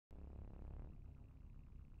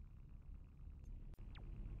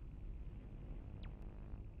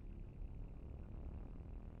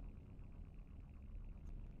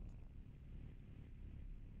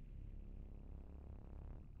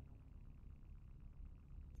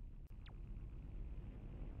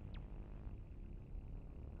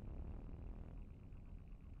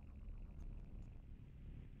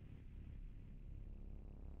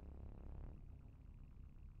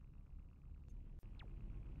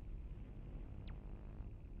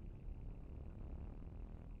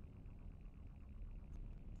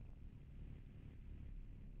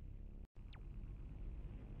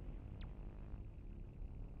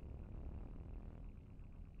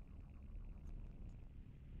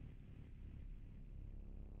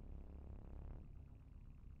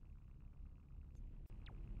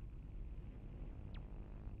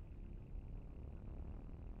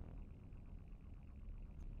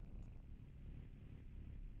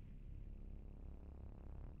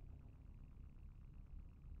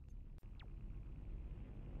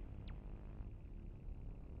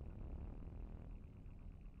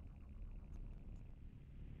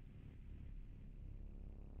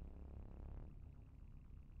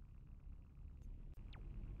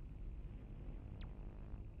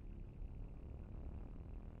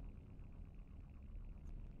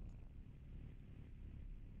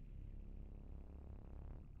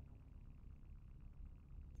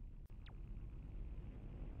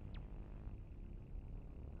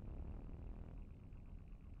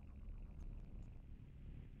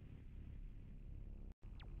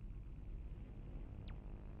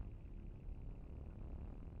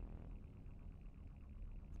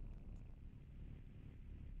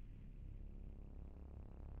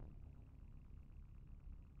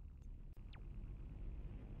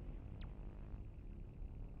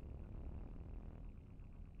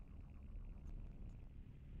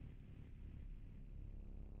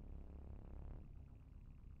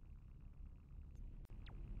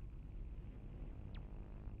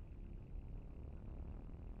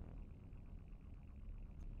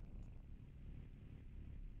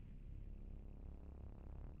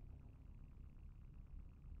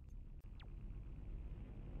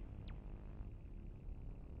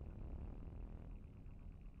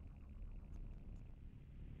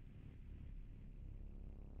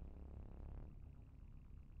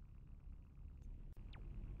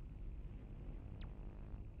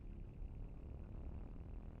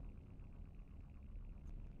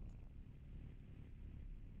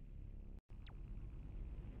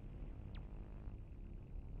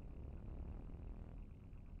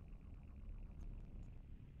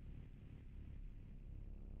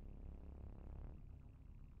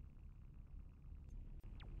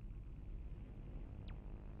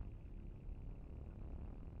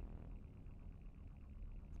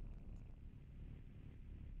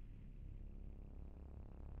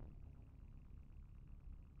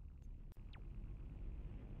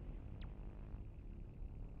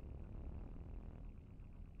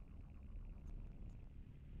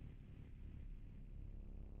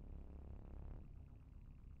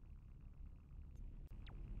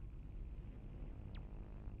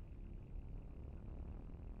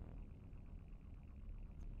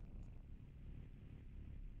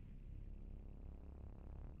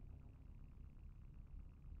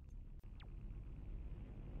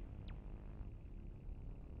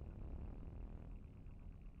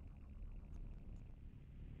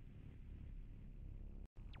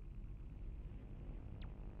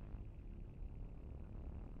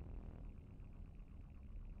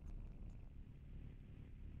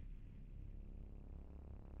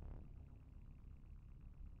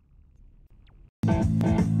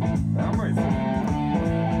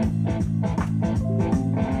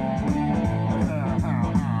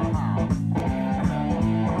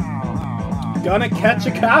Gonna catch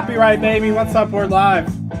a copyright, baby. What's up? We're live.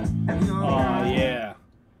 Oh, yeah.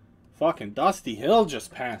 Fucking Dusty Hill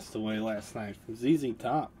just passed away last night from ZZ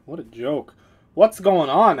Top. What a joke. What's going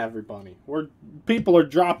on, everybody? People are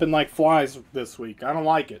dropping like flies this week. I don't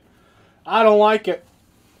like it. I don't like it.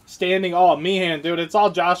 Standing, Meehan, dude. It's all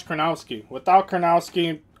Josh Kronowski. Without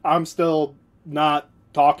Kronowski, I'm still not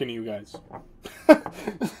talking to you guys.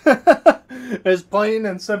 As plain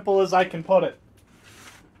and simple as I can put it.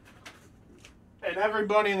 And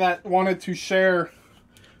everybody that wanted to share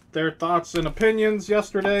their thoughts and opinions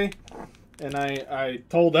yesterday, and I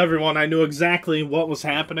told everyone I knew exactly what was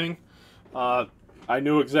happening. I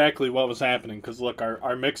knew exactly what was happening because, look,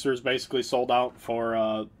 our mixer's basically sold out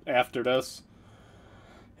for after this.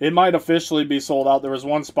 It might officially be sold out. There was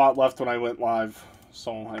one spot left when I went live.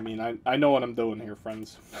 So, I mean, I know what I'm doing here,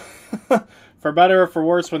 friends. For better or for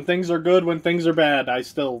worse, when things are good, when things are bad, I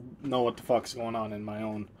still know what the fuck's going on in my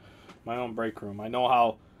own break room. I know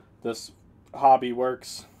how this hobby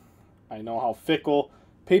works. I know how fickle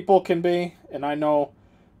people can be, and I know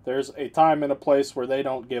there's a time and a place where they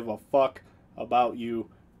don't give a fuck about you,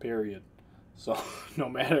 period. So no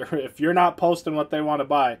matter if you're not posting what they want to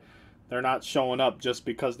buy, they're not showing up just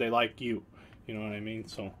because they like you. You know what I mean?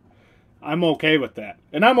 So I'm okay with that.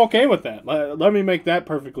 And I'm okay with that. Let me make that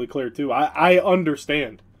perfectly clear too. I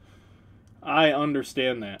understand. I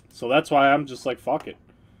understand that. So that's why I'm just like, fuck it.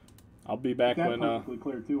 I'll be back when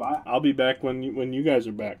clear too. I'll be back when you guys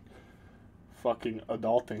are back. Fucking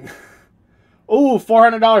adulting. Ooh,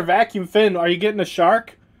 $400 vacuum fin. Are you getting a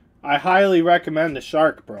Shark? I highly recommend the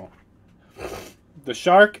Shark, bro. The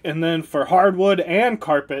Shark, and then for hardwood and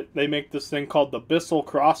carpet, they make this thing called the Bissell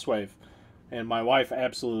Crosswave, and my wife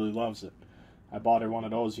absolutely loves it. I bought her one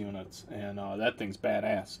of those units, and that thing's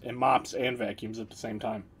badass. It mops and vacuums at the same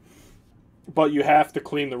time. But you have to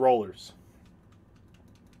clean the rollers.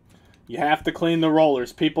 You have to clean the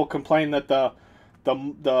rollers. People complain that the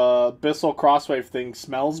Bissell Crosswave thing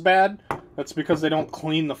smells bad. That's because they don't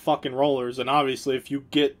clean the fucking rollers. And obviously, if you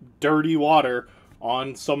get dirty water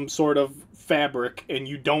on some sort of fabric and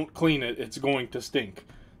you don't clean it, it's going to stink.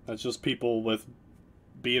 That's just people with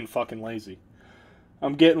being fucking lazy.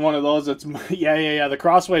 I'm getting one of those. It's yeah. The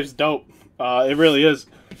Crosswave's dope. It really is.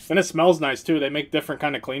 And it smells nice, too. They make different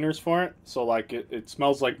kind of cleaners for it. So, like, it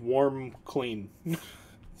smells like warm clean. It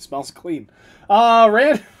smells clean.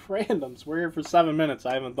 Randoms. We're here for 7 minutes.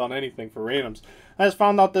 I haven't done anything for randoms. I just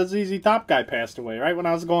found out the ZZ Top guy passed away right when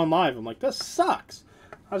I was going live. I'm like, this sucks.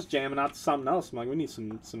 I was jamming out to something else. I'm like, we need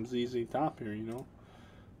some ZZ Top here, you know.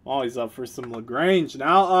 Always up for some LaGrange.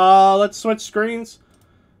 Now, let's switch screens.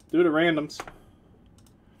 Do the randoms.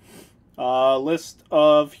 List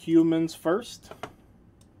of humans first.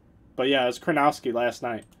 But yeah, it was Kronowski last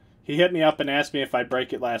night. He hit me up and asked me if I'd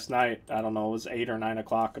break it last night. I don't know, it was 8 or 9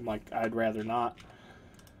 o'clock. I'm like, I'd rather not.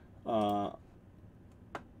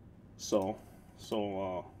 So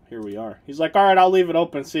here we are. He's like, all right, I'll leave it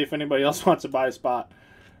open, see if anybody else wants to buy a spot.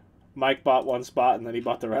 Mike bought one spot, and then he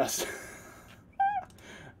bought the rest.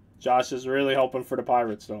 Josh is really hoping for the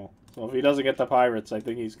Pirates, though. So if he doesn't get the Pirates, I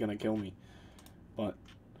think he's going to kill me. But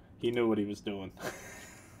he knew what he was doing.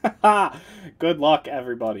 Good luck,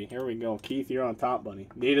 everybody. Here we go. Keith, you're on top, buddy.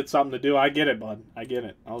 Needed something to do. I get it, bud. I get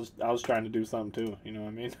it. I was trying to do something, too. You know what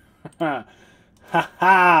I mean?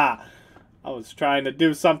 I was trying to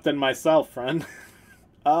do something myself, friend.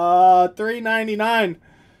 $3.99.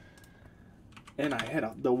 And I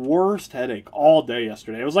had the worst headache all day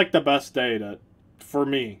yesterday. It was like the best day for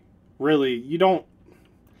me. Really, you don't...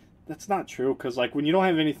 That's not true, because like when you don't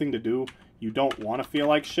have anything to do, you don't want to feel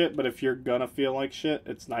like shit, but if you're gonna feel like shit,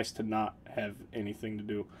 it's nice to not have anything to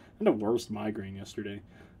do. I had the worst migraine yesterday.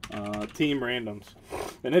 Team randoms.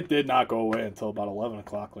 And it did not go away until about 11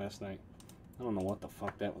 o'clock last night. I don't know what the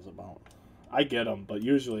fuck that was about. I get them, but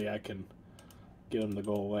usually I can get them to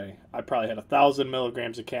go away. I probably had 1,000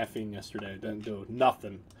 milligrams of caffeine yesterday. It didn't do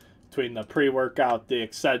nothing. Between the pre-workout, the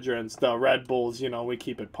Excedrins, the Red Bulls, you know, we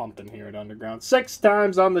keep it pumping here at Underground. 6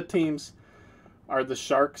 times on the teams. Are the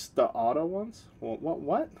Sharks the auto ones? Well,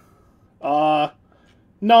 what?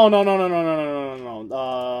 No.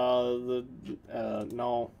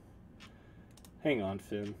 No. Hang on,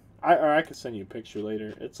 Finn. I could send you a picture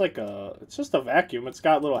later. It's like it's just a vacuum. It's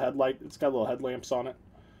got little headlamps on it.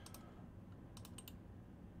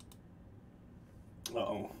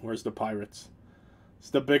 Uh-oh, where's the Pirates? It's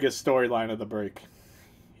the biggest storyline of the break.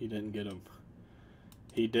 He didn't get him.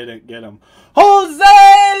 He didn't get him.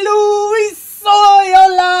 Jose Luis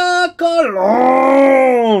Soyola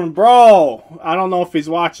alone, bro. I don't know if he's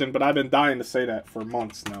watching, but I've been dying to say that for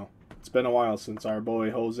months now. It's been a while since our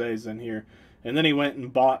boy Jose's in here. And then he went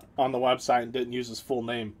and bought on the website and didn't use his full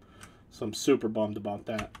name. So I'm super bummed about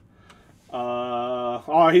that.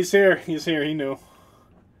 Oh, he's here. He's here. He knew.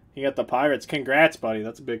 He got the Pirates. Congrats, buddy.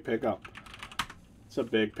 That's a big pickup. It's a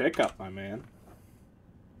big pickup, my man.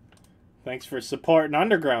 Thanks for supporting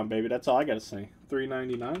Underground, baby. That's all I got to say.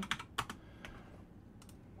 $3.99.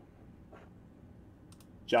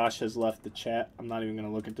 Josh has left the chat. I'm not even going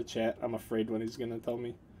to look at the chat. I'm afraid what he's going to tell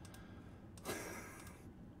me.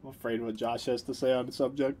 I'm afraid what Josh has to say on the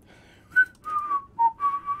subject.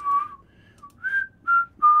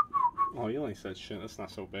 Oh, he only said shit. That's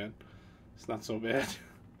not so bad. It's not so bad.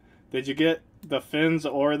 Did you get the Finns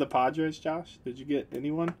or the Padres, Josh? Did you get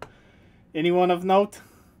anyone? Anyone of note?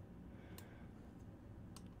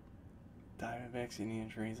 Diamondbacks,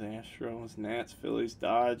 Indians, Rays, Astros, Nats, Phillies,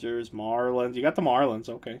 Dodgers, Marlins. You got the Marlins,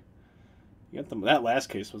 okay. You got that last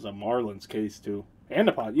case was a Marlins case too, and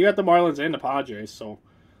the Padres. You got the Marlins and the Padres, so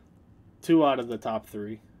 2 out of the top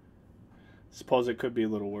 3. Suppose it could be a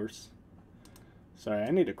little worse. Sorry, I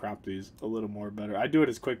need to crop these a little more better. I do it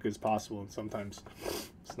as quick as possible, and sometimes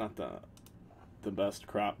it's not the best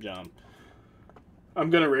crop job. I'm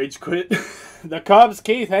gonna rage quit. The Cubs,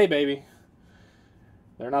 Keith. Hey, baby.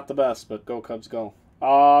 They're not the best, but go Cubs, go.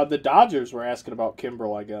 The Dodgers were asking about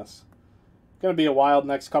Kimbrel, I guess. Gonna be a wild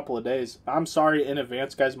next couple of days. I'm sorry in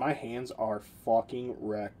advance, guys. My hands are fucking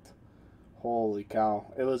wrecked. Holy cow.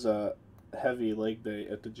 It was a heavy leg day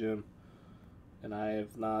at the gym. And I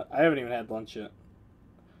haven't even had lunch yet.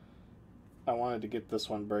 I wanted to get this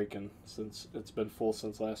one breaking since it's been full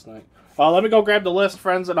since last night. Let me go grab the list,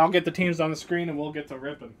 friends, and I'll get the teams on the screen and we'll get to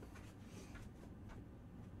ripping.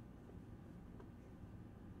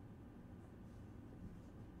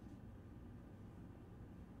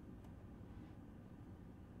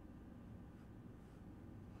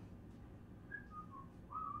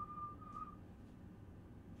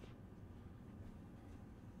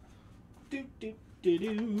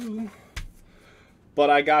 But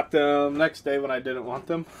I got them next day when I didn't want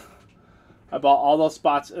them. I bought all those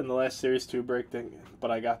spots in the last Series 2 break thing, but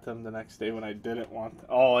I got them the next day when I didn't want them.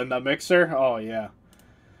 Oh, in the mixer? Oh, yeah.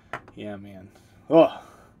 Yeah, man. Oh,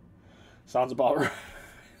 sounds about right.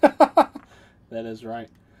 That is right.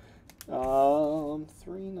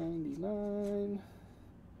 $3.99.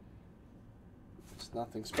 There's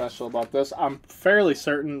nothing special about this. I'm fairly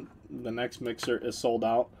certain the next mixer is sold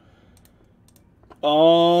out.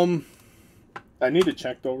 I need to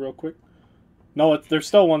check though real quick. No, there's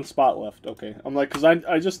still 1 spot left. Okay, I'm like, cause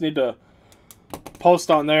I just need to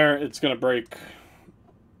post on there. It's gonna break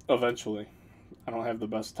eventually. I don't have the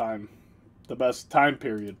best time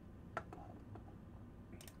period.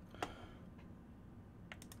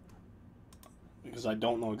 Because I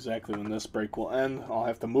don't know exactly when this break will end. I'll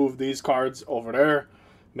have to move these cards over there,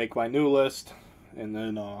 make my new list, and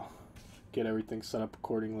then get everything set up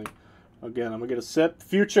accordingly. Again, I'm going to get a sip.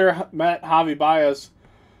 Future Matt Javi Baez.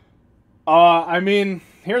 I mean,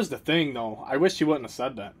 here's the thing, though. I wish he wouldn't have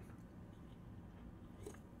said that.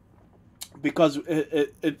 Because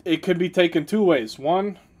it could be taken 2 ways.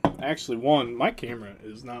 One, my camera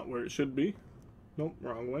is not where it should be. Nope,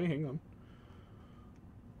 wrong way. Hang on.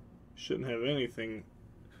 Shouldn't have anything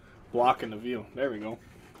blocking the view. There we go.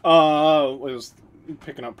 It was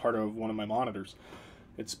picking up part of one of my monitors.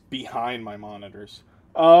 It's behind my monitors.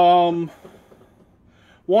 One,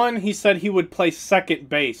 he said he would play second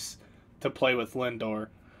base to play with Lindor.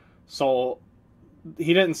 So,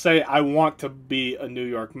 he didn't say, I want to be a New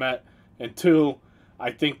York Met. And 2,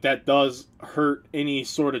 I think that does hurt any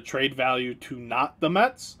sort of trade value to not the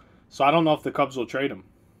Mets. So, I don't know if the Cubs will trade him.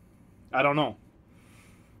 I don't know.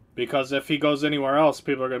 Because if he goes anywhere else,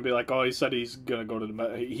 people are going to be like, oh, he said he's going to go to the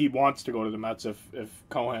Mets. He wants to go to the Mets if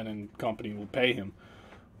Cohen and company will pay him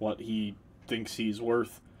what he thinks he's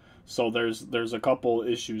worth. So there's a couple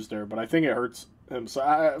issues there, but I think it hurts him.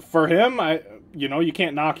 So for him, you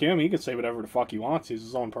can't knock him. He can say whatever the fuck he wants. He's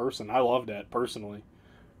his own person. I love that personally.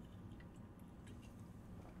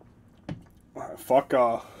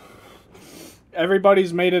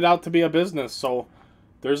 Everybody's made it out to be a business, so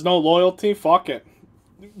there's no loyalty. Fuck it.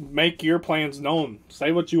 Make your plans known.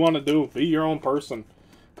 Say what you want to do. Be your own person,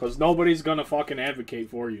 because nobody's gonna fucking advocate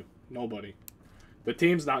for you. Nobody. The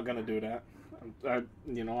team's not gonna do that.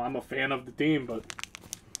 I'm a fan of the team, but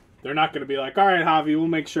they're not going to be like, all right, Javi, we'll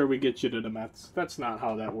make sure we get you to the Mets. That's not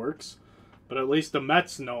how that works. But at least the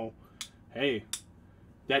Mets know, hey,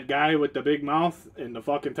 that guy with the big mouth and the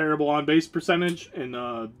fucking terrible on-base percentage and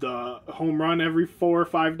the home run every 4 or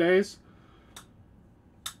 5 days,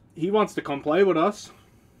 he wants to come play with us.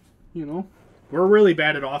 You know, we're really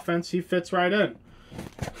bad at offense. He fits right in.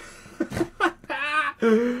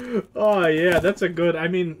 Oh, yeah, that's a good... I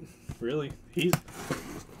mean, really, he's...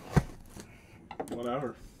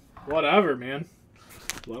 Whatever. Whatever, man.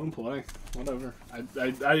 Let him play. Whatever.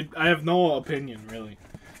 I have no opinion, really.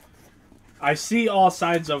 I see all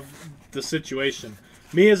sides of the situation.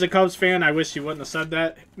 Me as a Cubs fan, I wish he wouldn't have said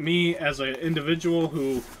that. Me as an individual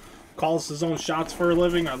who calls his own shots for a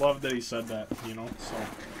living, I love that he said that, you know. So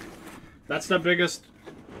that's the biggest,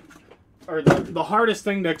 or the hardest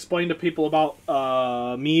thing to explain to people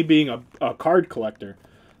about me being a card collector.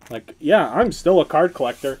 Like, yeah, I'm still a card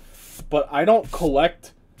collector, but I don't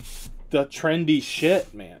collect the trendy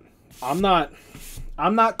shit, man. I'm not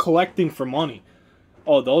collecting for money.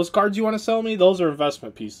 Oh, those cards you want to sell me? Those are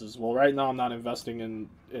investment pieces. Well, right now I'm not investing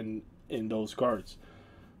in those cards.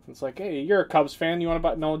 It's like, hey, you're a Cubs fan. You want to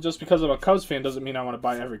buy? No, just because I'm a Cubs fan doesn't mean I want to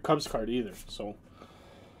buy every Cubs card either. So,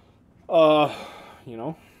 you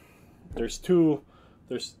know, there's two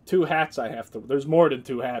hats I have to. There's more than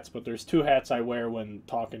two hats, but there's two hats I wear when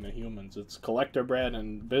talking to humans. It's collector Brad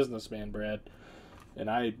and businessman Brad, and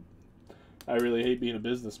I really hate being a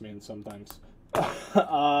businessman sometimes.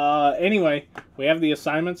 Anyway, we have the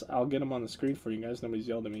assignments. I'll get them on the screen for you guys. Nobody's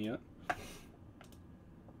yelled at me yet.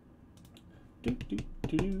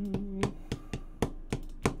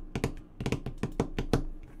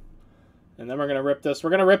 And then we're going to rip this. We're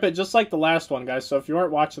going to rip it just like the last one, guys. So if you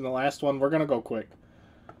weren't watching the last one, we're going to go quick.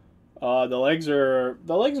 The legs are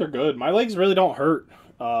good. My legs really don't hurt.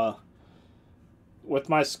 With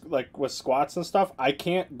my with squats and stuff, I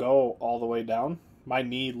can't go all the way down. My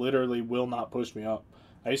knee literally will not push me up.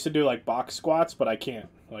 I used to do like box squats, but I can't.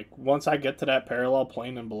 Like once I get to that parallel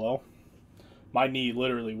plane and below, my knee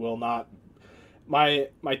literally will not. My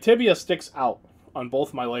tibia sticks out on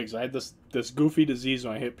both my legs. I had this goofy disease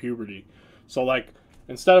when I hit puberty. So like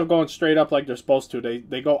instead of going straight up like they're supposed to,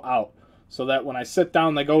 they go out. So that when I sit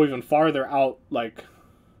down, they go even farther out. Like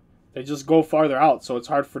they just go farther out. So it's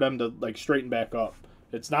hard for them to like straighten back up.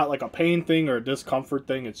 It's not like a pain thing or a discomfort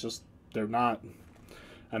thing. It's just they're not.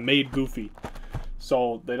 I'm made goofy.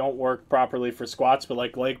 So they don't work properly for squats, but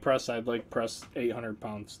like leg press, I'd leg press 800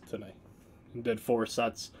 pounds today. And did 4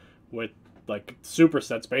 sets with like super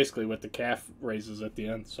sets basically with the calf raises at the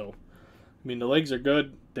end. So, I mean, the legs are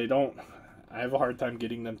good. They don't, I have a hard time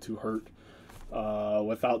getting them to hurt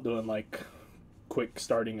without doing like quick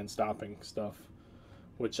starting and stopping stuff,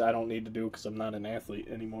 which I don't need to do because I'm not an athlete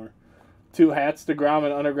anymore. 2 hats, DeGrom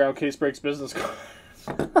and Underground Case Breaks business cards.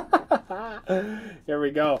 Here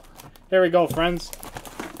we go. Here we go, friends.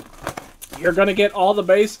 You're going to get all the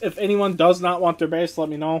base. If anyone does not want their base, let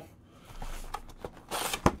me know.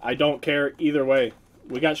 I don't care either way.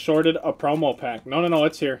 We got shorted a promo pack. No,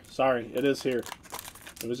 it's here. Sorry, it is here.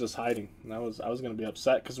 It was just hiding. And I was going to be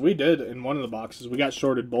upset because we did in one of the boxes. We got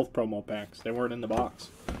shorted both promo packs. They weren't in the box.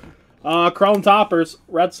 Chrome toppers,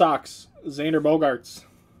 Red Sox, Xander Bogaerts.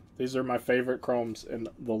 These are my favorite chromes in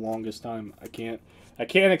the longest time. I can't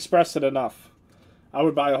express it enough. I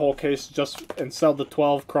would buy a whole case just and sell the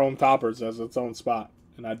 12 chrome toppers as its own spot,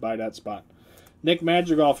 and I'd buy that spot. Nick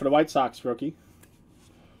Madrigal for the White Sox rookie.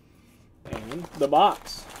 And the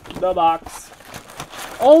box. The box.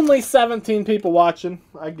 Only 17 people watching.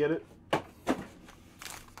 I get it.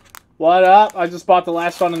 What up? I just bought the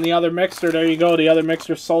last one in the other mixer. There you go. The other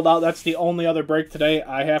mixer sold out. That's the only other break today.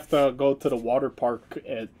 I have to go to the water park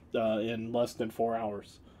in less than 4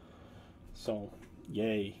 hours. So,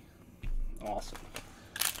 yay. Awesome.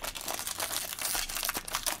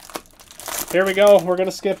 Here we go. We're going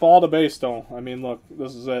to skip all the base, though. I mean, look.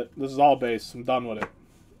 This is it. This is all base. I'm done with it.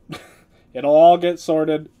 It'll all get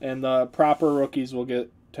sorted, and the proper rookies will get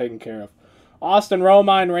taken care of. Austin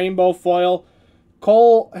Romine, Rainbow Foil.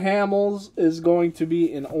 Cole Hamels is going to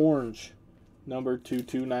be in orange. Number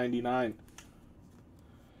 2/299.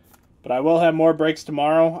 But I will have more breaks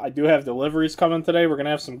tomorrow. I do have deliveries coming today. We're going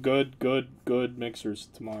to have some good mixers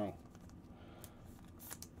tomorrow.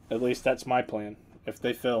 At least that's my plan. If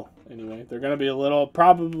they fill, anyway. They're going to be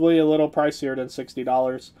probably a little pricier than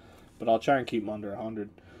 $60. But I'll try and keep them under $100.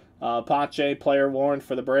 Pache, player worn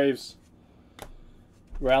for the Braves.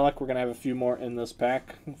 Relic, we're going to have a few more in this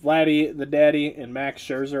pack. Vladdy, the Daddy, and Max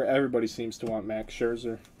Scherzer. Everybody seems to want Max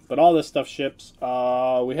Scherzer. But all this stuff ships.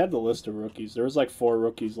 We had the list of rookies. There was like 4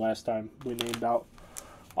 rookies last time we named out.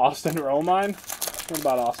 Austin Romine? What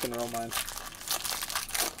about Austin Romine?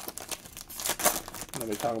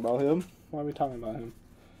 Nobody talking about him. Why are we talking about him?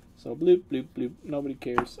 So, bloop, bloop, bloop. Nobody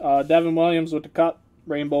cares. Devin Williams with the cup.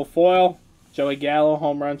 Rainbow Foil. Joey Gallo,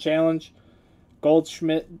 Home Run Challenge.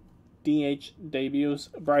 Goldschmidt, DH debuts.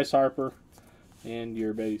 Bryce Harper. And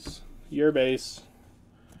your base. Your base.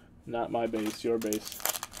 Not my base, your base.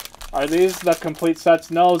 Are these the complete sets?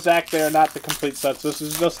 No, Zach, they are not the complete sets. This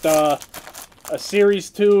is just a Series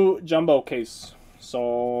 2 jumbo case.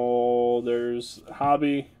 So there's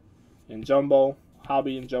Hobby and Jumbo.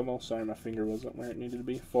 Hobby and Jumbo. Sorry, my finger wasn't where it needed to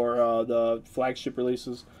be. For the flagship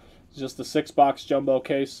releases. It's just a 6-box jumbo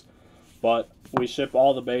case. But we ship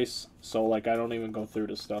all the base. So, like, I don't even go through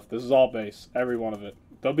this stuff. This is all base. Every one of it.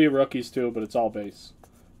 There'll be rookies, too, but it's all base.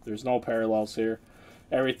 There's no parallels here.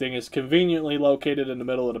 Everything is conveniently located in the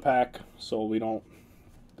middle of the pack. So we don't...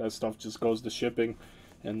 That stuff just goes to shipping.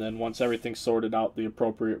 And then once everything's sorted out, the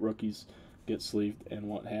appropriate rookies get sleeved and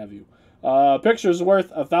what have you. Picture's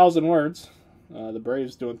worth 1,000 words. The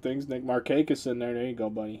Braves doing things. Nick Markakis in there. There you go,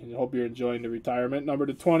 buddy. I hope you're enjoying the retirement. Number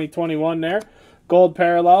to 2021 there. Gold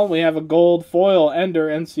parallel. We have a gold foil Ender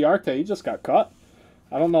Enciarte. He just got cut.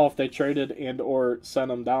 I don't know if they traded and or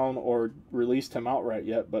sent him down or released him outright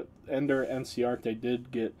yet, but Ender Enciarte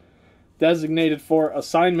did get designated for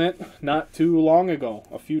assignment not too long ago.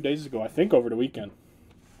 A few days ago. I think over the weekend.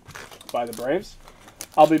 By the Braves.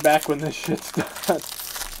 I'll be back when this shit's done.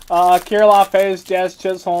 Kirilloff, Hayes, Jazz,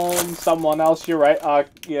 Chisholm, someone else. You're right.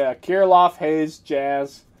 Yeah, Kirilloff, Hayes,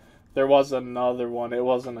 Jazz. There was another one. It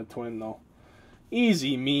wasn't a twin, though.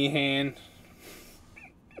 Easy, Meehan.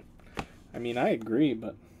 I mean, I agree,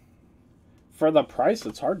 but for the price,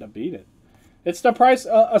 it's hard to beat it. It's the price.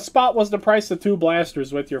 A spot was the price of 2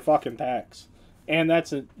 blasters with your fucking tax. And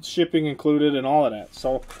that's shipping included and all of that.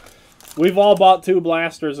 So... We've all bought 2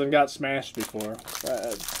 blasters and got smashed before.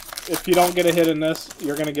 If you don't get a hit in this,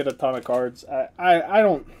 you're going to get a ton of cards. I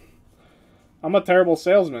don't... I'm a terrible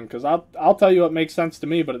salesman because I'll tell you what makes sense to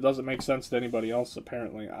me, but it doesn't make sense to anybody else,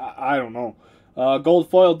 apparently. I don't know. Gold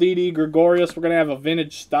foil DD Gregorius. We're going to have a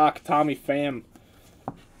vintage stock Tommy Pham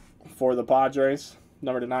for the Padres.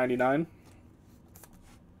 Number to 99.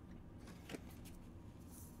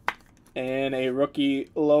 And a rookie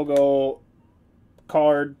logo...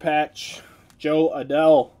 card patch, Joe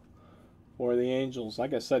Adell for the Angels.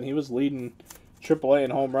 Like I said, he was leading AAA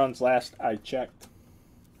in home runs last I checked.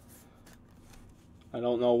 I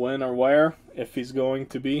don't know when or where, if he's going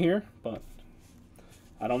to be here, but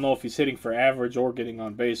I don't know if he's hitting for average or getting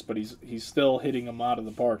on base, but he's still hitting them out of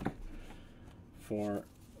the park for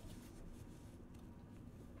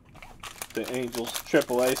the Angels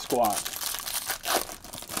AAA squad.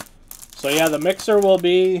 So yeah, the mixer will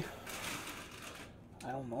be...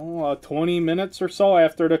 20 minutes or so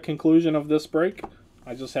after the conclusion of this break.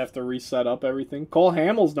 I just have to reset up everything. Cole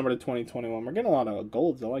Hamels, number to 2021. We're getting a lot of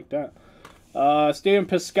golds. I like that. Steven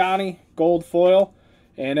Piscotty, gold foil.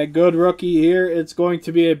 And a good rookie here. It's going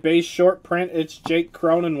to be a base short print. It's Jake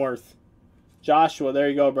Cronenworth. Joshua, there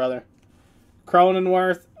you go, brother.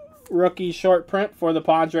 Cronenworth, rookie short print for the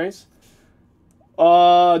Padres.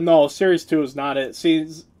 No, Series 2 is not it. See,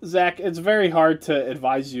 Zach, it's very hard to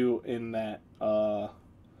advise you in that.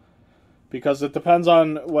 Because it depends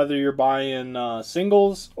on whether you're buying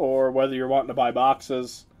singles or whether you're wanting to buy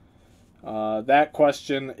boxes. That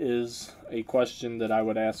question is a question that I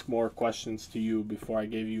would ask more questions to you before I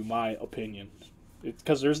gave you my opinion.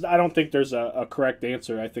 Because I don't think there's a correct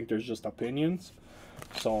answer. I think there's just opinions.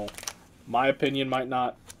 So my opinion might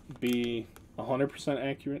not be 100%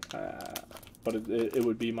 accurate, but it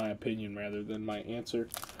would be my opinion rather than my answer.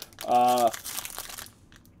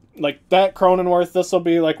 Like that Cronenworth, this will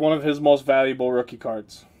be like one of his most valuable rookie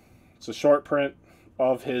cards. It's a short print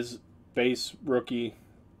of his base rookie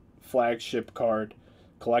flagship card.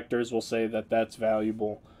 Collectors will say that that's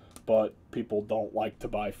valuable, but people don't like to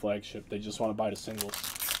buy flagship. They just want to buy the singles.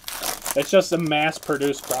 It's just a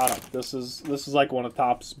mass-produced product. This is like one of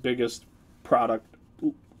Topps biggest product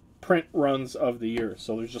print runs of the year.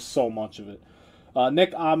 So there's just so much of it.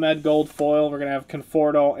 Nick Ahmed gold foil. We're gonna have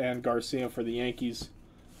Conforto and Garcia for the Yankees.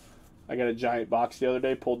 I got a giant box the other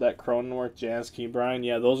day, pulled that Cronenworth, Jazz, Ke'Bryan.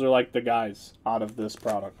 Yeah, those are like the guys out of this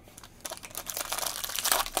product.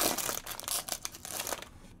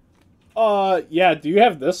 Yeah, do you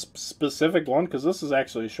have this specific one? Because this is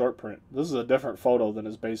actually a short print. This is a different photo than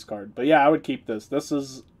his base card. But yeah, I would keep this. This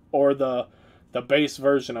is, or the base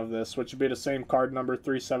version of this, which would be the same card number,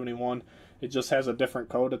 371. It just has a different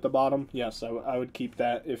code at the bottom. Yes, I would keep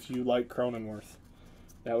that if you like Cronenworth.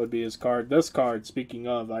 That would be his card. This card, speaking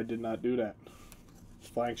of, I did not do that.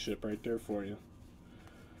 Flagship right there for you.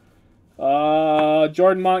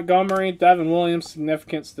 Jordan Montgomery, Devin Williams,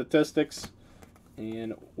 significant statistics.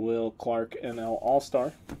 And Will Clark, NL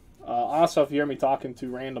All-Star. Also, if you hear me talking to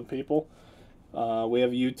random people, we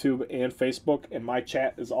have YouTube and Facebook, and my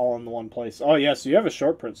chat is all in the one place. Oh, yeah, so you have a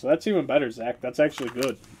short print, so that's even better, Zach. That's actually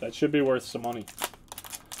good. That should be worth some money.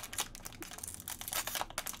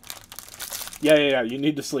 Yeah. You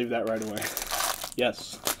need to sleeve that right away.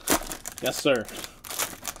 Yes. Yes, sir.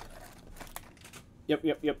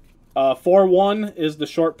 Yep. 4.1 is the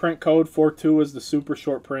short print code. 4.2 is the super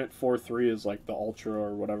short print. 4.3 is like the ultra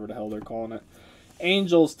or whatever the hell they're calling it.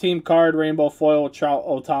 Angels team card, rainbow foil, Trout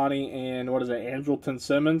Ohtani, and what is it, Andrelton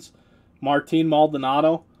Simmons, Martin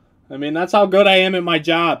Maldonado. I mean, that's how good I am at my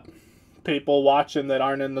job. People watching that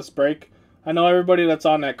aren't in this break. I know everybody that's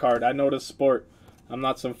on that card. I know the sport. I'm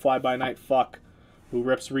not some fly-by-night fuck who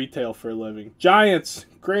rips retail for a living. Giants,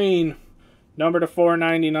 green, number to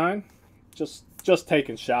 499. Just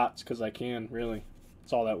taking shots because I can, really.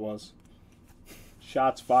 That's all that was.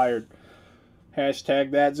 Shots fired.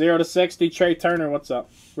 Hashtag that. 0 to 60. Trey Turner, what's up?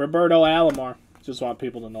 Roberto Alomar. Just want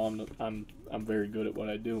people to know I'm very good at what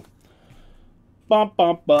I do. Bum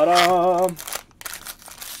bum ba-dum.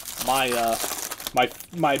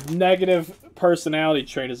 My negative personality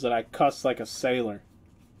trait is that I cuss like a sailor.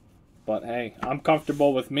 But hey, I'm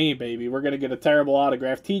comfortable with me, baby. We're gonna get a terrible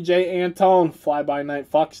autograph. TJ Antone, fly-by-night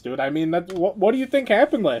fucks, dude. I mean, what do you think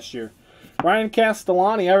happened last year? Ryan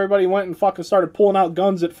Castellani, everybody went and fucking started pulling out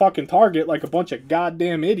guns at fucking Target like a bunch of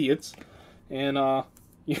goddamn idiots. And,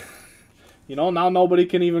 you know, now nobody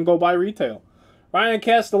can even go buy retail. Ryan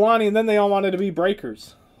Castellani, and then they all wanted to be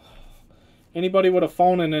breakers. Anybody with a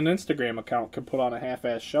phone and an Instagram account can put on a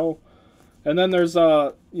half-ass show. And then there's,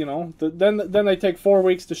 you know, then they take 4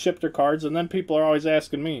 weeks to ship their cards, and then people are always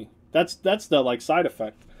asking me. That's the, like, side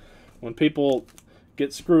effect. When people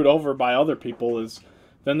get screwed over by other people is...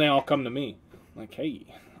 Then they all come to me. Like, hey,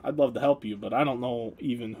 I'd love to help you, but I don't know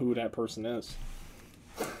even who that person is.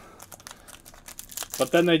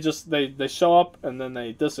 But then they show up, and then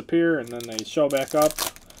they disappear, and then they show back up.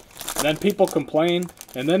 And then people complain,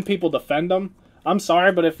 and then people defend them. I'm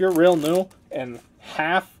sorry, but if you're real new, and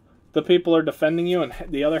half the people are defending you, and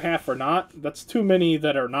the other half are not, that's too many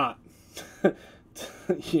that are not.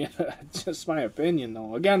 Yeah, just my opinion,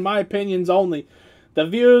 though. Again, my opinion's only... The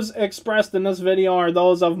views expressed in this video are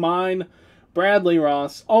those of mine, Bradley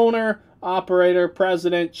Ross, owner, operator,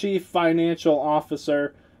 president, chief financial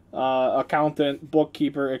officer, accountant,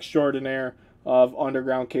 bookkeeper extraordinaire of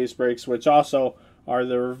Underground Case Breaks, which also are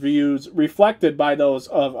the reviews reflected by those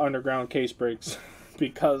of Underground Case Breaks.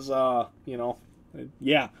 Because, you know,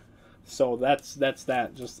 yeah. So that's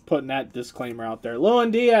that. Just putting that disclaimer out there.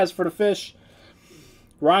 Lewin Diaz for the Fish.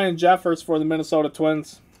 Ryan Jeffers for the Minnesota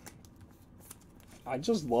Twins. I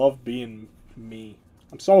just love being me.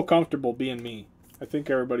 I'm so comfortable being me. I think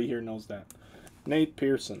everybody here knows that. Nate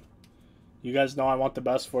Pearson. You guys know I want the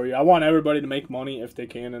best for you. I want everybody to make money if they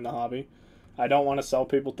can in the hobby. I don't want to sell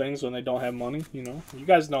people things when they don't have money, you know. You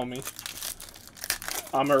guys know me.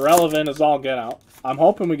 I'm irrelevant as all get out. I'm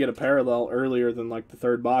hoping we get a parallel earlier than like the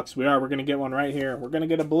third box. We are. We're going to get one right here. We're going to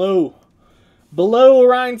get a blue. Blue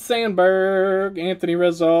Ryan Sandberg, Anthony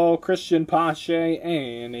Rizzo, Christian Pache,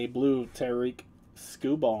 and a blue Tariq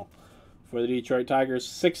Skubal for the Detroit Tigers.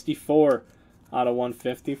 64 out of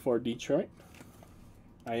 150 for Detroit.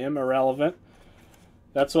 I am irrelevant.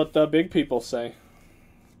 That's what the big people say.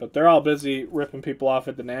 But they're all busy ripping people off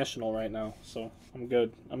at the National right now. So I'm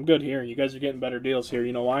good. I'm good here. You guys are getting better deals here.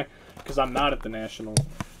 You know why? Because I'm not at the National.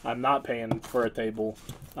 I'm not paying for a table.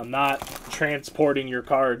 I'm not transporting your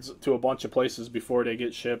cards to a bunch of places before they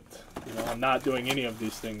get shipped. You know, I'm not doing any of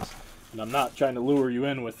these things. And I'm not trying to lure you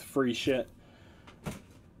in with free shit.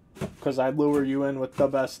 Because I lure you in with the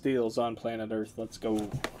best deals on planet Earth. Let's go.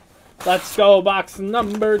 Let's go, box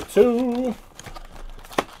number 2.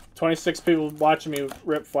 26 people watching me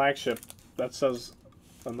rip flagship. That says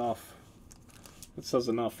enough. That says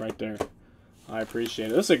enough right there. I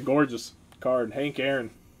appreciate it. This is a gorgeous card. Hank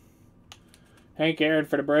Aaron. Hank Aaron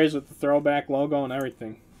for the Braves with the throwback logo and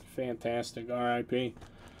everything. Fantastic. R.I.P.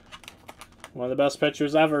 One of the best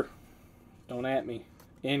pitchers ever. Don't at me.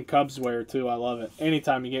 In Cubs wear, too. I love it.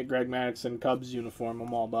 Anytime you get Greg Maddux in Cubs uniform,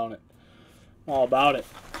 I'm all about it. All about it.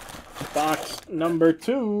 Box number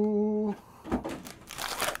 2. I'm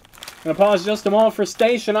going to pause just a moment for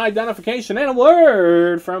station identification and a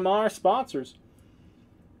word from our sponsors.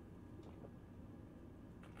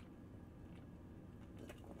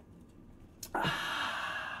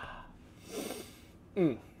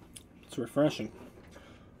 It's refreshing.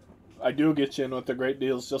 I do get you in with the great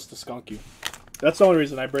deals just to skunk you. That's the only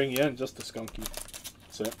reason I bring you in, just to skunk you.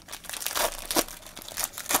 That's it.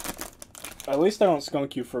 At least I don't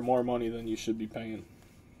skunk you for more money than you should be paying.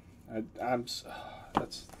 That's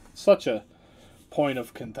such a point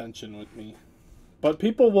of contention with me. But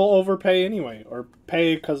people will overpay anyway, or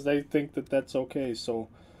pay because they think that that's okay. So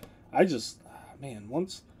I just, man,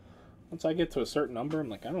 once Once I get to a certain number, I'm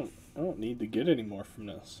like, I don't need to get any more from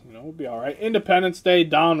this. You know, we'll be all right. Independence Day,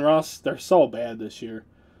 Don Russ. They're so bad this year.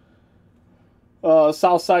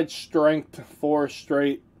 Southside Strength, 4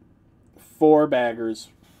 straight, 4 baggers.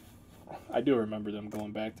 I do remember them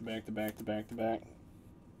going back to back to back to back to back.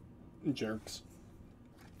 Jerks.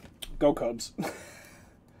 Go Cubs.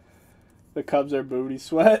 The Cubs are booty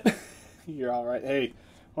sweat. You're all right. Hey,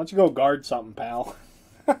 why don't you go guard something, pal?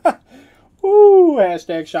 Woo!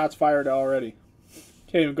 Hashtag shots fired already.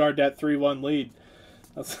 Can't even guard that 3-1 lead.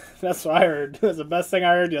 That's what I heard. That's the best thing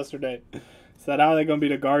I heard yesterday. Said how are they going to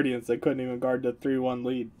be the Guardians? They couldn't even guard the 3-1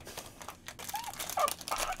 lead.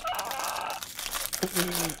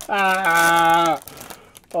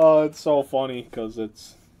 Oh, it's so funny because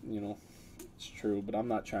it's, you know, it's true, but I'm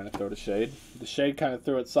not trying to throw the shade. The shade kind of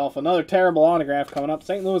threw itself. Another terrible autograph coming up.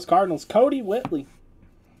 St. Louis Cardinals, Cody Whitley.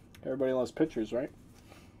 Everybody loves pitchers, right?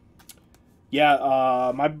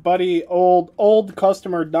 Yeah, my buddy, old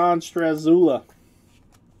customer Don Strazula,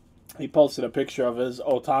 he posted a picture of his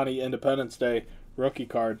Ohtani Independence Day rookie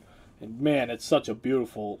card. And man, it's such a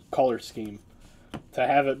beautiful color scheme. To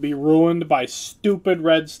have it be ruined by stupid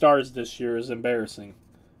red stars this year is embarrassing.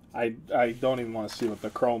 I don't even want to see what the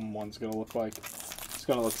chrome one's going to look like. It's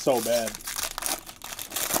going to look so bad.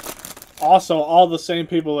 Also, all the same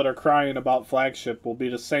people that are crying about Flagship will be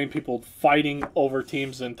the same people fighting over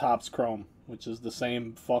teams in Topps Chrome, which is the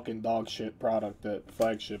same fucking dog shit product that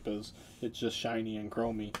Flagship is. It's just shiny and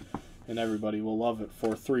chromy, and everybody will love it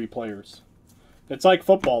for 3 players. It's like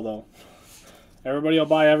football, though. Everybody will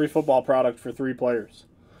buy every football product for 3 players.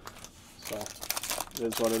 So, it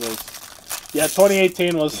is what it is. Yeah,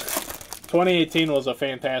 2018 was a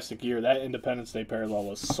fantastic year. That Independence Day parallel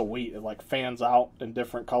was sweet. It like fans out in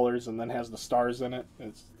different colors and then has the stars in it.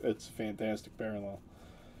 It's a fantastic parallel.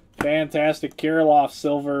 Fantastic Kirilloff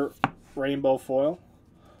silver rainbow foil.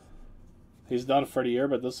 He's done for the year,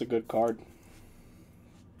 but this is a good card.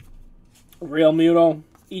 Real Muto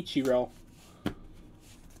Ichiro.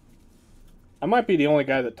 I might be the only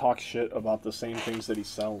guy that talks shit about the same things that he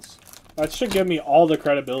sells. That should give me all the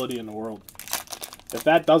credibility in the world. If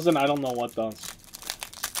that doesn't, I don't know what does.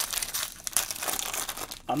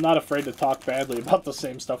 I'm not afraid to talk badly about the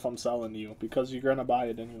same stuff I'm selling to you because you're going to buy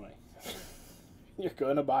it anyway. You're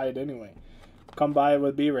going to buy it anyway. Come buy it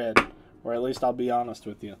with B-Rad, or at least I'll be honest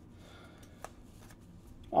with you.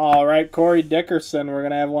 All right, Corey Dickerson. We're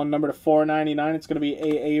going to have one number to 499. It's going to be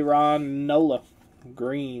Aaron Nola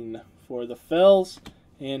green for the Phils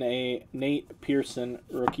and a Nate Pearson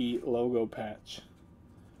rookie logo patch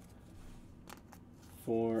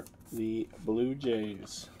for the Blue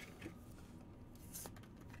Jays.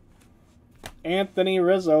 Anthony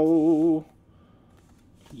Rizzo.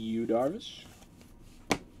 Yu Darvish.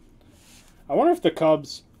 I wonder if the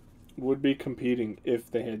Cubs would be competing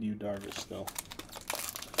if they had Yu Darvish still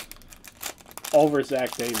over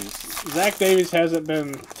Zach Davies. Zach Davies hasn't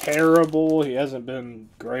been terrible. He hasn't been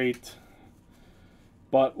great.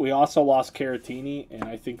 But we also lost Caratini, and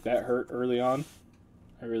I think that hurt early on.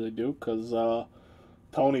 I really do, because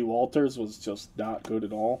Tony Walters was just not good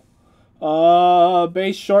at all.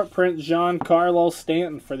 Base short print Giancarlo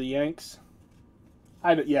Stanton for the Yanks.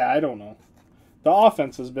 I don't know. The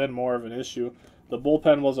offense has been more of an issue. The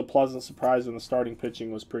bullpen was a pleasant surprise, and the starting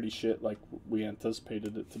pitching was pretty shit like we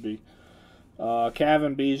anticipated it to be.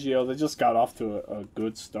 Cavan Biggio, they just got off to a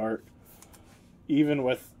good start. Even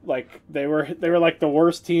with, like, they were like the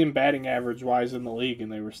worst team batting average wise in the league,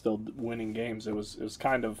 and they were still winning games. It was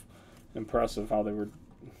kind of impressive how they were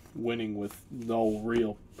winning with no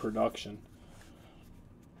real production.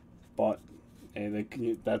 But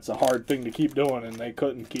that's a hard thing to keep doing, and they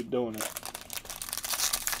couldn't keep doing it.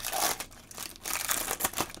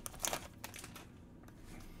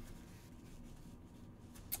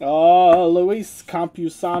 Luis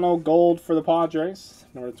Campusano gold for the Padres,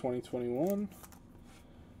 number 2021.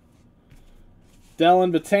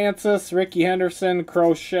 Dellin Betances, Ricky Henderson,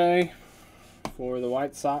 Crochet for the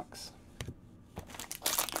White Sox.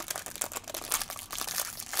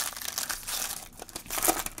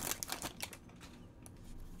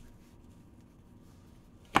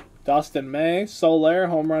 Dustin May, Soler,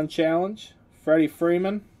 home run challenge. Freddie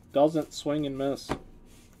Freeman doesn't swing and miss.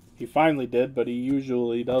 He finally did, but he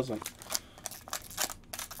usually doesn't.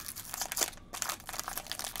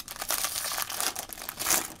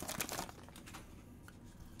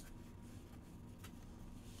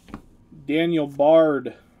 Daniel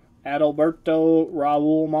Bard, Adalberto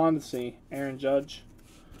Raul Mondesi, Aaron Judge.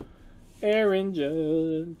 Aaron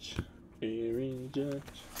Judge. Aaron Judge.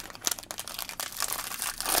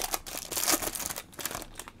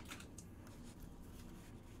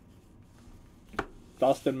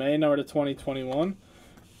 Dustin May, number to 2021.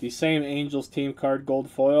 The same Angels team card gold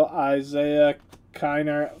foil. Isaiah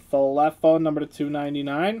Kiner Falefa, number to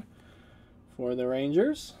 299 for the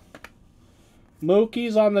Rangers.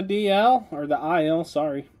 Mookie's on the DL, or the IL,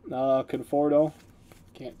 sorry. Conforto.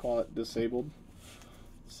 Can't call it disabled.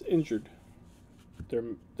 It's injured.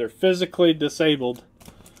 They're physically disabled,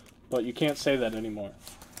 but you can't say that anymore.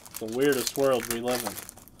 It's the weirdest world we live in.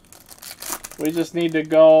 We just need to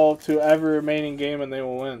go to every remaining game and they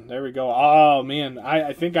will win. There we go. Oh, man.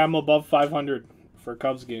 I think I'm above 500 for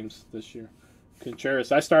Cubs games this year.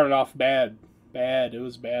 Contreras. I started off bad. Bad. It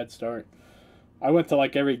was a bad start. I went to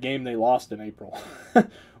like every game they lost in April.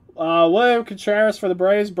 William Contreras for the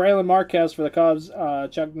Braves. Braylon Marquez for the Cubs.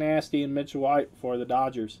 Chuck Nasty and Mitch White for the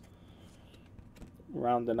Dodgers.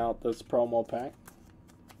 Rounding out this promo pack.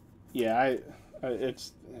 Yeah,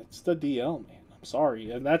 it's the DL, man. I'm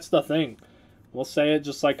sorry. And that's the thing. We'll say it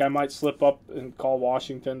just like I might slip up and call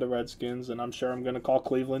Washington the Redskins, and I'm sure I'm going to call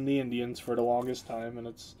Cleveland the Indians for the longest time, and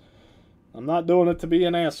I'm not doing it to be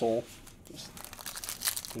an asshole.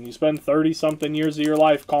 When you spend 30-something years of your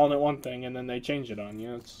life calling it one thing, and then they change it on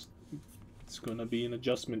you, it's going to be an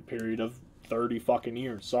adjustment period of 30 fucking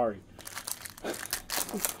years. Sorry.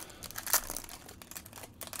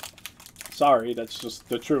 Sorry, that's just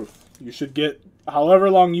the truth. You should get, however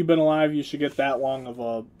long you've been alive, you should get that long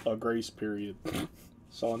of a grace period.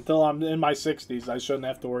 So until I'm in my 60s, I shouldn't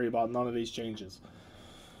have to worry about none of these changes.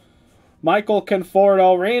 Michael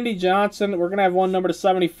Conforto, Randy Johnson. We're going to have one number to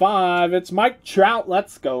 75. It's Mike Trout.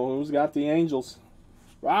 Let's go. Who's got the Angels?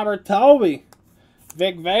 Robert Toby.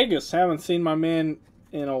 Vic Vegas. Haven't seen my man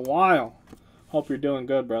in a while. Hope you're doing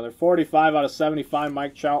good, brother. 45 out of 75.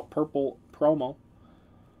 Mike Trout. Purple promo.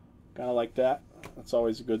 Kind of like that. That's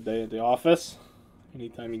always a good day at the office.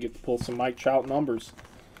 Anytime you get to pull some Mike Trout numbers.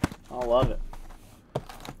 I love it.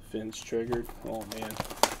 Fins triggered. Oh, man.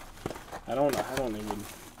 I don't even...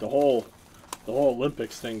 The whole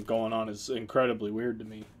Olympics thing going on is incredibly weird to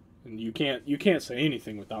me. And you can't say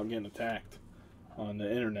anything without getting attacked on the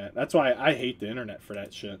internet. That's why I hate the internet for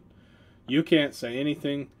that shit. You can't say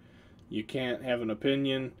anything. You can't have an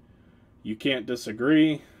opinion. You can't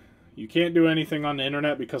disagree. You can't do anything on the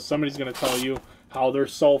internet because somebody's going to tell you how they're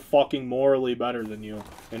so fucking morally better than you.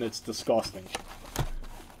 And it's disgusting.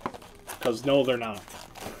 Because no, they're not.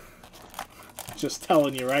 Just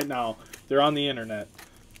telling you right now, they're on the internet.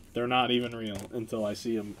 They're not even real until I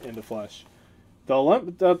see them in the flesh.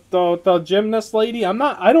 The gymnast lady, I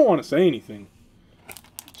don't want to say anything.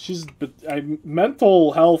 She's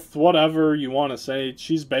mental health, whatever you want to say,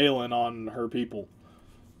 she's bailing on her people.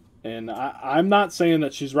 And I'm not saying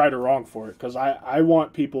that she's right or wrong for it, because I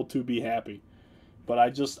want people to be happy. But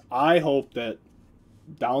I hope that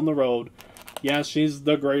down the road, yeah, she's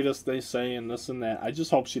the greatest, they say, and this and that. I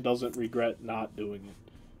just hope she doesn't regret not doing it.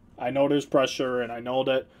 I know there's pressure, and I know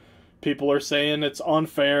that people are saying it's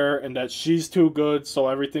unfair and that she's too good, so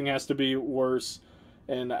everything has to be worse.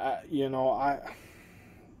 And,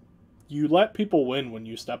 you let people win when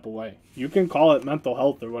you step away. You can call it mental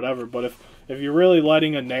health or whatever, but if you're really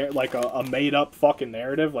letting a made-up fucking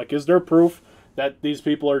narrative, like, is there proof that these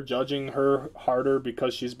people are judging her harder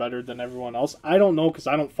because she's better than everyone else? I don't know, because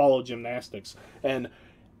I don't follow gymnastics. And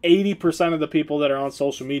 80% of the people that are on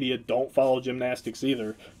social media don't follow gymnastics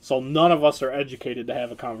either. So none of us are educated to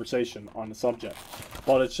have a conversation on the subject.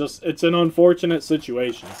 But it's an unfortunate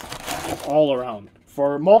situation all around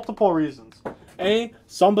for multiple reasons. A,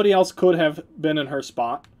 somebody else could have been in her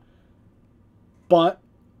spot. But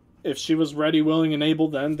if she was ready, willing, and able,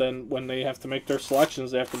 then when they have to make their selections,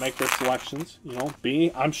 they have to make their selections.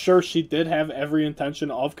 B, I'm sure she did have every intention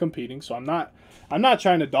of competing, so I'm not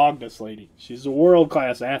trying to dog this lady. She's a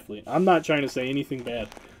world-class athlete. I'm not trying to say anything bad.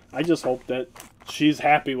 I just hope that she's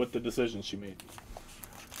happy with the decision she made.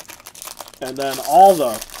 And then all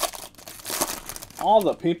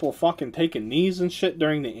the people fucking taking knees and shit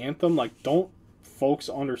during the anthem, like, don't folks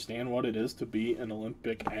understand what it is to be an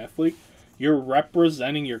Olympic athlete? You're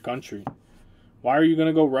representing your country. Why are you going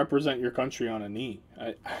to go represent your country on a knee?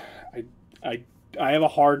 I have a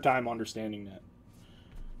hard time understanding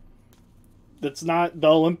that. The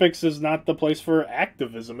Olympics is not the place for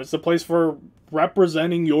activism. It's the place for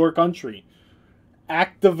representing your country.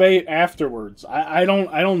 Activate afterwards. I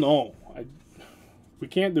don't know. We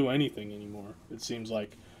can't do anything anymore. It seems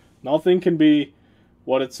like nothing can be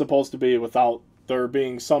what it's supposed to be without there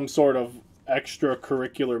being some sort of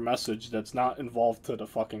extracurricular message that's not involved to the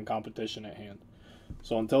fucking competition at hand.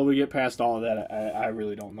 So until we get past all of that, I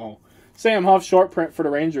really don't know. Sam Huff, short print for the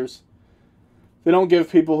Rangers. They don't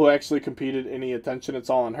give people who actually competed any attention. It's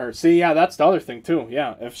all on her. See, yeah, that's the other thing, too.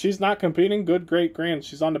 Yeah, if she's not competing, good, great, grand.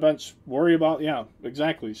 She's on the bench. Worry about, yeah,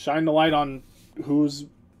 exactly. Shine the light on who's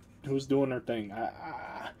doing her thing.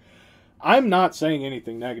 I'm not saying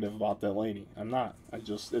anything negative about that lady. I'm not.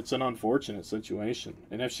 It's an unfortunate situation.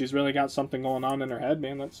 And if she's really got something going on in her head,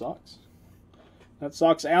 man, that sucks. That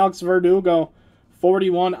sucks. Alex Verdugo,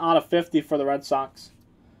 41 out of 50 for the Red Sox.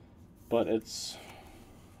 But it's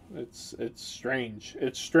strange.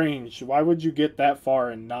 It's strange. Why would you get that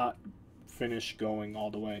far and not finish going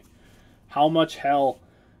all the way? How much hell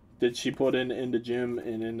did she put in the gym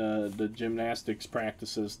and in the gymnastics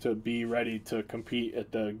practices to be ready to compete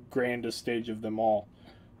at the grandest stage of them all,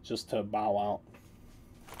 just to bow out?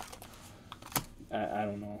 I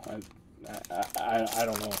don't know. I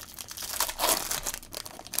don't know.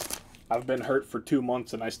 I've been hurt for 2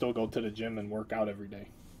 months and I still go to the gym and work out every day.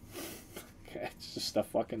 It's just a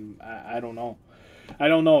fucking, I don't know. I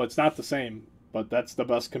don't know. It's not the same, but that's the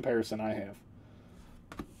best comparison I have.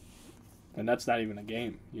 And that's not even a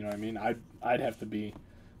game. You know what I mean? I'd have to be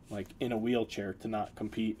like in a wheelchair to not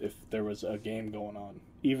compete if there was a game going on,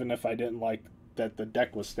 even if I didn't like that the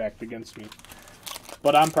deck was stacked against me.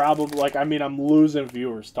 But I'm probably like, I mean, I'm losing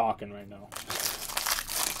viewers talking right now.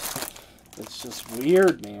 It's just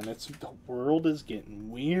weird, man. The world is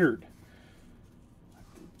getting weird.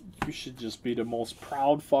 You should just be the most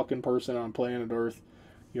proud fucking person on planet Earth.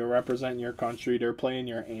 You're representing your country. They're playing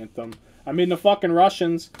your anthem. I mean, the fucking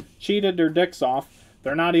Russians cheated their dicks off.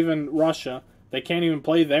 They're not even Russia. They can't even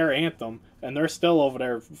play their anthem. And they're still over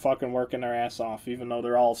there fucking working their ass off, even though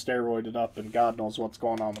they're all steroided up and God knows what's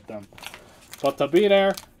going on with them. But to be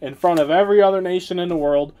there in front of every other nation in the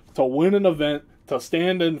world, to win an event, to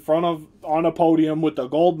stand in front of, on a podium with the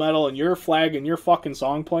gold medal and your flag and your fucking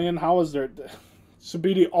song playing, how is there... Should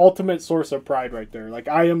be the ultimate source of pride right there. Like,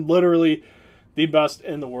 I am literally the best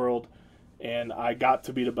in the world, and I got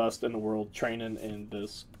to be the best in the world training in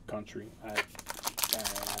this country.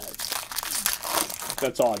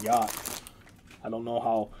 That's all I got. I don't know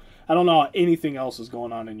how anything else is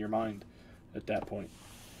going on in your mind at that point.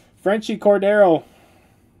 Frenchie Cordero,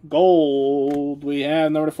 gold. We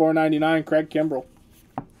have number 499, Craig Kimbrell,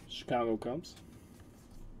 Chicago Cubs.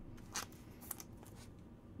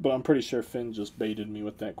 But I'm pretty sure Finn just baited me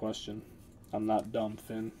with that question. I'm not dumb,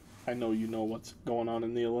 Finn. I know you know what's going on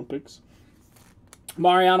in the Olympics.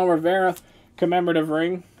 Mariano Rivera, commemorative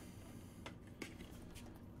ring.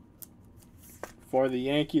 For the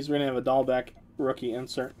Yankees, we're going to have a Dahlbeck rookie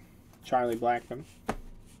insert. Charlie Blackmon.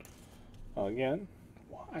 Again,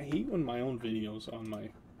 I hate when my own videos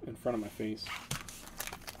in front of my face.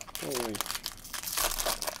 Go away.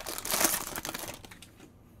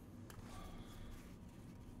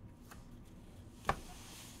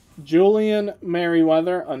 Julian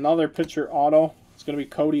Merriweather, another pitcher auto. It's going to be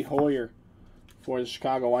Cody Hoyer for the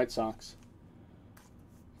Chicago White Sox.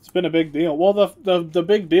 It's been a big deal. Well, the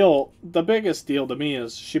big deal, the biggest deal to me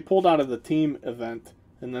is she pulled out of the team event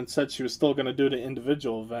and then said she was still going to do the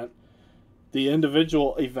individual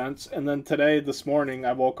events. And then today, this morning,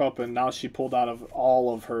 I woke up and now she pulled out of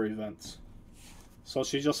all of her events. So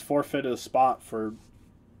she just forfeited a spot for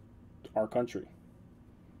our country.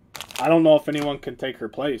 I don't know if anyone can take her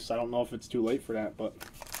place. I don't know if it's too late for that, but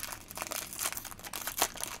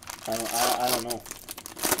I don't know.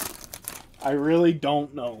 I really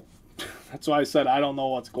don't know. That's why I said I don't know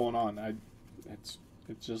what's going on. It's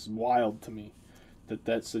just wild to me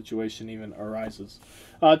that situation even arises.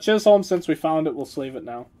 Chisholm, since we found it, we'll sleeve it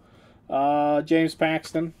now. James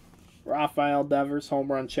Paxton, Rafael Devers,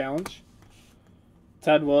 home run challenge.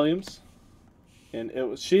 Ted Williams. And it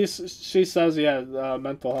was she says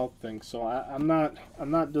mental health thing. So I'm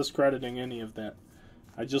not discrediting any of that.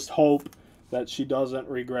 I just hope that she doesn't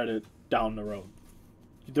regret it down the road.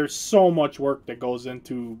 There's so much work that goes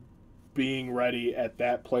into being ready at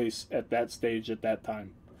that place, at that stage, at that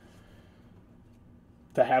time.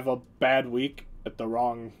 To have a bad week at the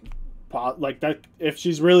wrong like that, if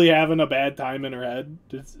she's really having a bad time in her head,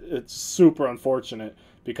 it's super unfortunate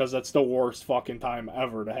because that's the worst fucking time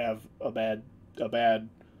ever to have a bad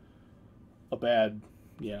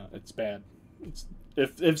yeah, it's bad. It's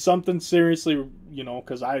if something seriously, you know,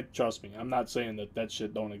 because trust me, I'm not saying that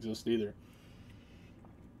shit don't exist either.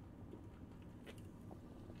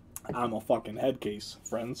 I'm a fucking head case,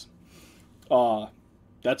 friends.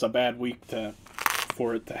 That's a bad week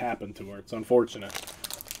for it to happen to her. It's unfortunate.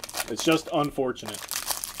 It's just unfortunate.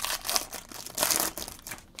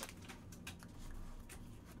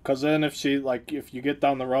 Because then if you get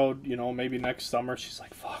down the road, you know, maybe next summer, she's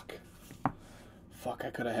like, fuck, I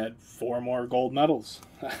could have had 4 more gold medals.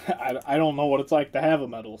 I don't know what it's like to have a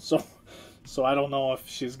medal. So So I don't know if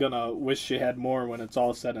she's going to wish she had more when it's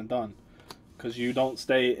all said and done. Because you don't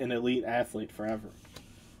stay an elite athlete forever.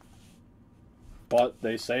 But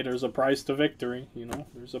they say there's a price to victory. You know,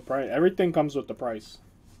 there's a price. Everything comes with the price.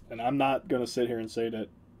 And I'm not going to sit here and say that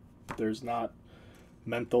there's not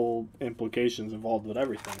mental implications involved with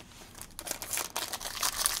everything.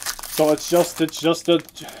 So it's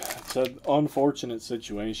an unfortunate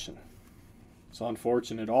situation. It's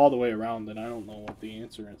unfortunate all the way around, and I don't know what the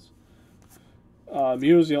answer is.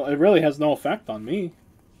 Musial, it really has no effect on me,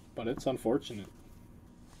 but it's unfortunate.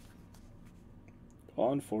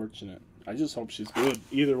 Unfortunate. I just hope she's good.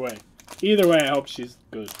 Either way. Either way, I hope she's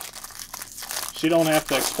good. She don't have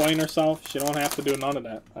to explain herself. She don't have to do none of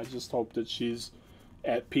that. I just hope that she's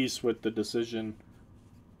at peace with the decision.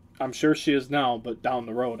 I'm sure she is now, but down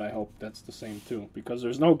the road, I hope that's the same too. Because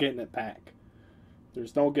there's no getting it back.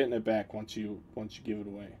 There's no getting it back once you give it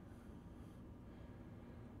away.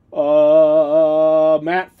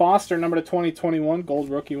 Matt Foster, number to 2021, gold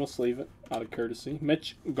rookie. We'll sleeve it out of courtesy.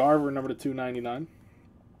 Mitch Garver, number to 299.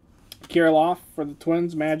 Kirilloff for the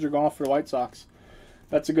Twins. Madrigal for the White Sox.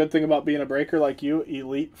 That's a good thing about being a breaker like you.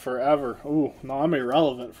 Elite forever. Ooh, no, I'm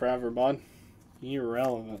irrelevant forever, bud.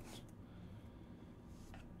 Irrelevant.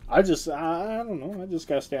 I don't know. I just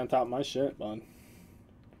gotta stay on top of my shit, bud.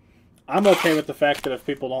 I'm okay with the fact that if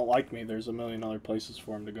people don't like me, there's a million other places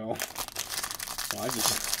for them to go. So I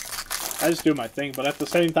just do my thing. But at the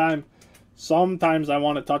same time, sometimes I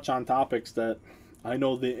want to touch on topics that I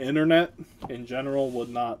know the internet in general would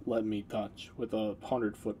not let me touch with a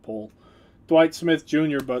 100-foot pole. Dwight Smith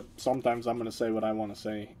Jr., but sometimes I'm going to say what I want to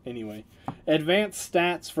say anyway. Advanced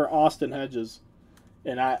stats for Austin Hedges.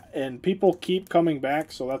 And people keep coming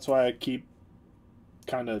back, so that's why I keep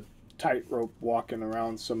kind of tightrope walking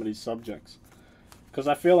around some of these subjects. Because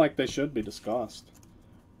I feel like they should be discussed.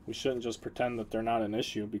 We shouldn't just pretend that they're not an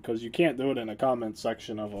issue, because you can't do it in a comment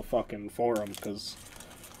section of a fucking forum, because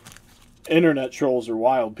internet trolls are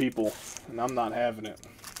wild people, and I'm not having it.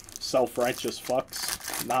 Self-righteous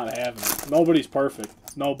fucks, not having it. Nobody's perfect.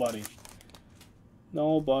 Nobody.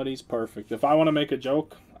 Nobody's perfect. If I want to make a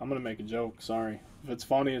joke, I'm going to make a joke. Sorry. If it's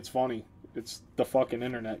funny, it's funny. It's the fucking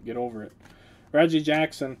internet. Get over it. Reggie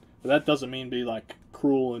Jackson, but that doesn't mean be like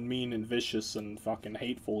cruel and mean and vicious and fucking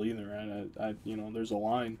hateful either. You know, there's a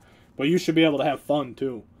line. But you should be able to have fun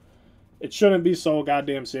too. It shouldn't be so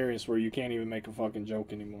goddamn serious where you can't even make a fucking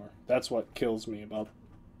joke anymore. That's what kills me about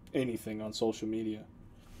anything on social media.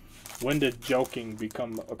 When did joking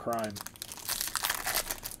become a crime?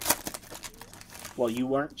 Well, you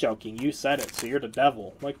weren't joking. You said it, so you're the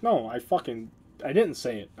devil. Like, no, I didn't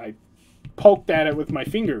say it. I poked at it with my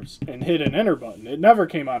fingers and hit an enter button. It never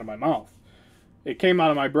came out of my mouth. It came out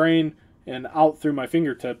of my brain and out through my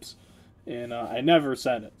fingertips, and I never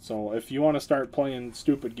said it. So if you want to start playing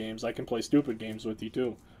stupid games, I can play stupid games with you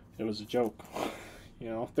too. It was a joke. You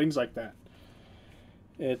know, things like that.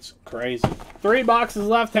 It's crazy. 3 boxes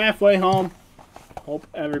left, halfway home. Hope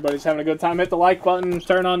everybody's having a good time. Hit the like button,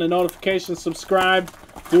 turn on the notifications, subscribe.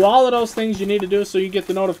 Do all of those things you need to do so you get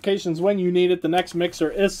the notifications when you need it. The next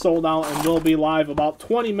mixer is sold out and will be live about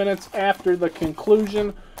 20 minutes after the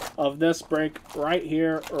conclusion of this break right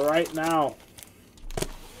here, right now.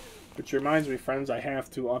 Which reminds me, friends, I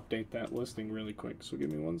have to update that listing really quick. So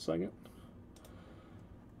give me 1 second.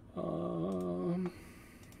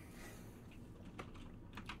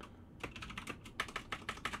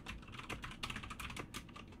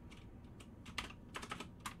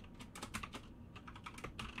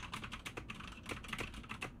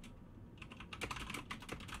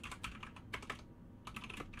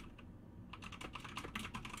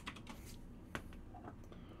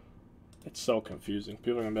 It's so confusing.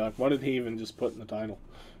 People are going to be like, what did he even just put in the title?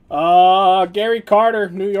 Gary Carter,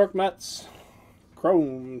 New York Mets.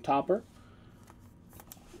 Chrome topper.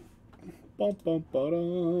 Bum, bum,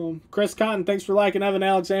 ba-dum. Chris Cotton, thanks for liking. Evan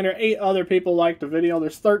Alexander, 8 other people liked the video.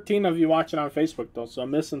 There's 13 of you watching on Facebook, though, so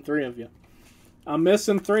I'm missing 3 of you. I'm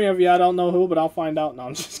missing 3 of you. I don't know who, but I'll find out. No,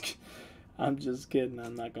 I'm just kidding.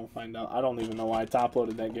 I'm not going to find out. I don't even know why I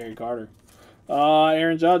top-loaded that Gary Carter.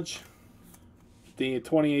 Aaron Judge. The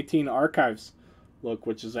 2018 Archives look,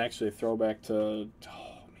 which is actually a throwback to,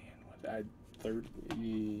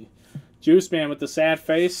 Juice Man with the sad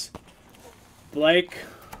face. Blake.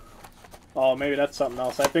 Oh, maybe that's something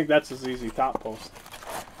else. I think that's his easy top post.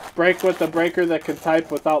 Break with the breaker that can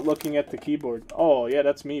type without looking at the keyboard. Oh, yeah,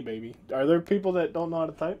 that's me, baby. Are there people that don't know how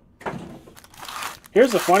to type?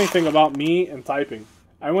 Here's the funny thing about me and typing.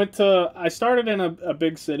 I started in a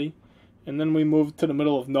big city. And then we moved to the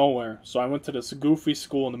middle of nowhere. So I went to this goofy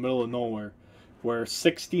school in the middle of nowhere where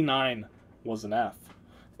 69 was an F.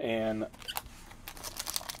 And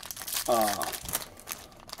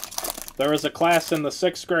There was a class in the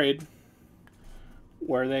 6th grade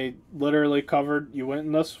where they literally covered, you went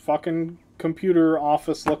in this fucking computer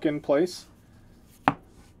office looking place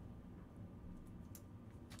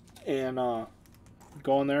and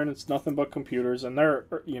go in there and it's nothing but computers, and they're,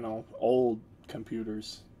 you know, old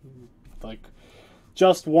computers, like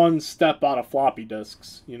just one step out of floppy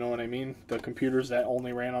disks, you know what I mean? The computers that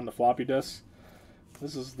only ran on the floppy disks.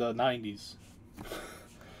 This is the 90s.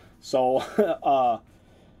 So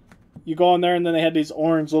you go in there and then they had these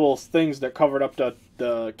orange little things that covered up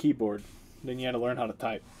the keyboard. Then you had to learn how to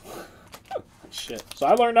type. Shit. So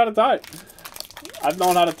I learned how to type. I've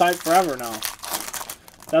known how to type forever now.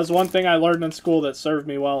 That's one thing I learned in school that served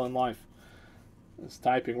me well in life. Is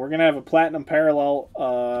typing. We're going to have a Platinum Parallel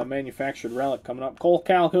manufactured relic coming up. Cole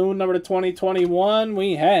Calhoun, number to 2021.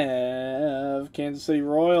 We have Kansas City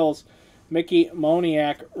Royals. Mickey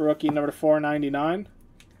Moniak, rookie, number to 499.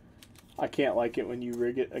 I can't like it when you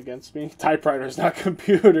rig it against me. Typewriters, not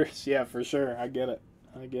computers. Yeah, for sure. I get it.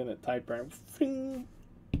 I get it. Typewriter.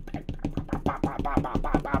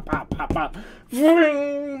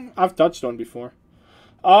 I've touched one before.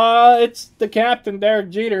 It's the captain,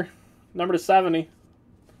 Derek Jeter, number to 70.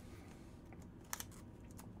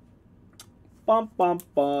 Bum, bum,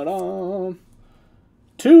 ba-dum.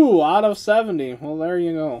 2 out of 70. Well, there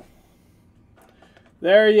you go.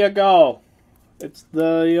 There you go. It's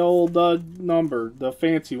the old number, the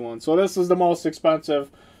fancy one. So this is the most expensive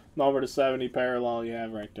number to 70 parallel you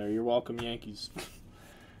have right there. You're welcome, Yankees.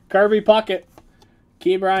 Kirby Puckett.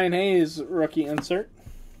 Key Brian Hayes, rookie insert.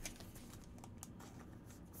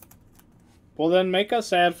 Well, then make a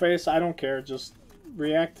sad face. I don't care. Just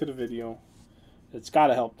react to the video. It's got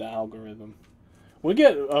to help the algorithm. We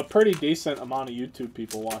get a pretty decent amount of YouTube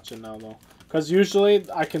people watching now, though. Because usually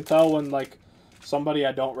I can tell when, like, somebody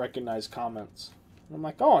I don't recognize comments. I'm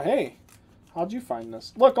like, oh, hey, how'd you find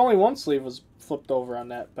this? Look, only one sleeve was flipped over on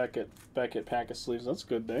that Beckett pack of sleeves. That's a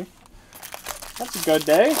good day. That's a good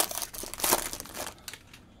day.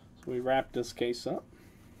 So we wrap this case up.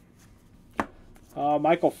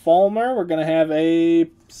 Michael Fulmer, we're going to have a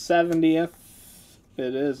 70th.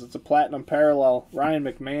 It is. It's a Platinum Parallel. Ryan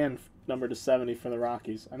McMahon, number to 70 for the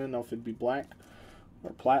Rockies. I didn't know if it'd be black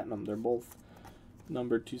or platinum. They're both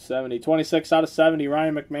number 270. 26 out of 70,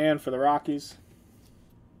 Ryan McMahon for the Rockies.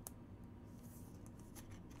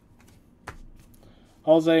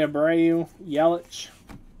 Jose Abreu, Yelich.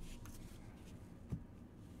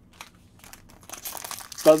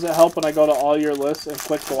 Does it help when I go to all your lists and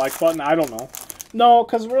click the like button? I don't know. No,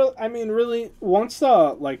 because really, once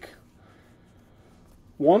a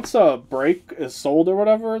break is sold or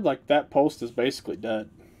whatever, like that post is basically dead.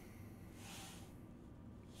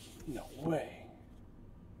 No way.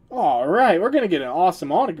 All right, we're gonna get an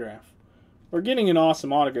awesome autograph. We're getting an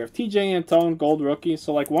awesome autograph. TJ Antone, gold rookie.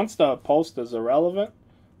 So like once the post is irrelevant,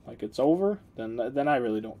 like it's over, then I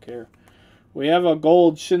really don't care. We have a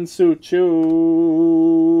gold Shin-Soo Choo.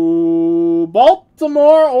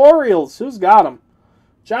 Baltimore Orioles. Who's got him?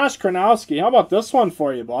 Josh Kronowski. How about this one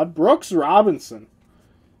for you, bud? Brooks Robinson.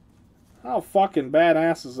 How fucking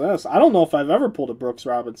badass is this? I don't know if I've ever pulled a Brooks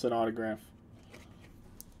Robinson autograph.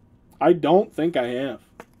 I don't think I have.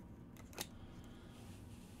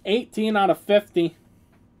 18 out of 50.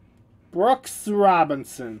 Brooks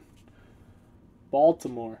Robinson.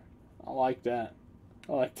 Baltimore. I like that.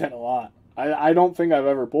 I like that a lot. I don't think I've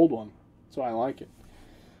ever pulled one, so I like it.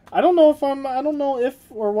 I don't know if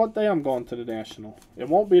or what day I'm going to the National. It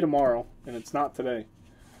won't be tomorrow, and it's not today.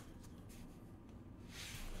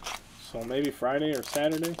 So maybe Friday or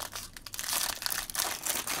Saturday.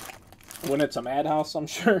 When it's a madhouse, I'm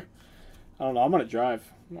sure. I don't know. I'm going to drive.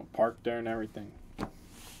 I'm going to park there and everything.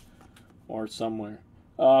 Or somewhere.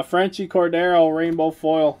 Frenchie Cordero, rainbow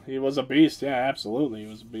foil. He was a beast. Yeah, absolutely. He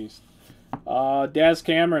was a beast. Daz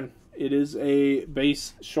Cameron. It is a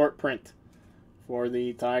base short print for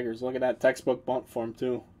the Tigers. Look at that textbook bunt for him,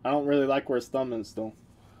 too. I don't really like where his thumb is, though.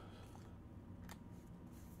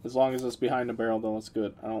 As long as it's behind the barrel, though, it's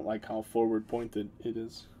good. I don't like how forward pointed it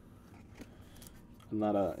is. I'm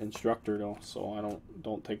not an instructor, though, so I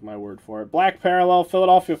don't take my word for it. Black parallel,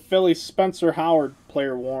 Philadelphia Phillies, Spencer Howard,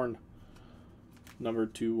 player worn. Number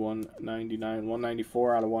 2, 199.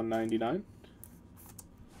 194 out of 199.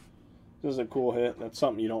 This is a cool hit. That's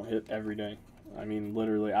something you don't hit every day. I mean,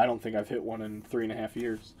 literally, I don't think I've hit one in 3.5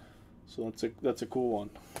 years. So that's a cool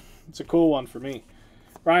one. It's a cool one for me.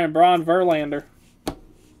 Ryan Braun, Verlander.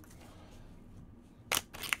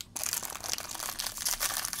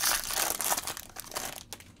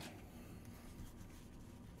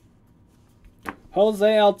 Jose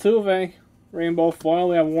Altuve, rainbow foil.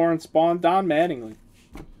 We have Warren Spahn, Don Mattingly.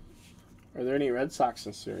 Are there any Red Sox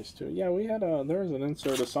in series too? Yeah, we had there was an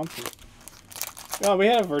insert of something. Yeah, we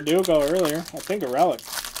had a Verdugo earlier. I think a relic,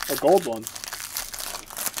 a gold one.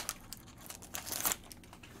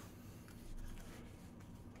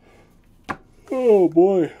 Oh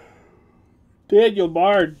boy, Daniel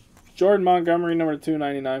Bard, Jordan Montgomery, number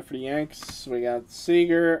 299 for the Yanks. We got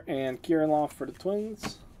Seager and Kirilloff for the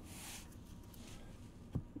Twins.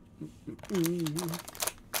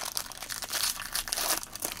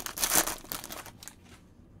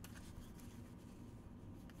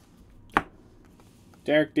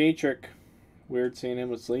 Derek Dietrich. Weird seeing him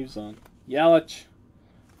with sleeves on. Yelich.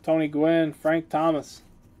 Tony Gwynn. Frank Thomas.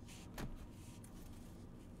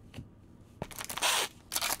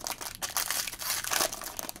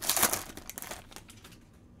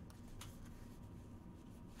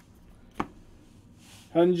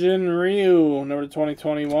 Hyunjin Ryu, number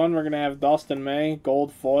 2021. We're going to have Dustin May,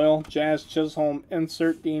 gold foil. Jazz Chisholm,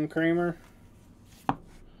 insert Dean Kramer.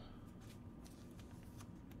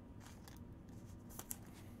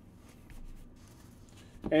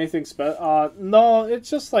 Anything special? No, it's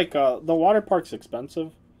just like the water park's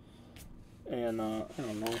expensive. And I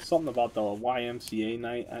don't know, something about the YMCA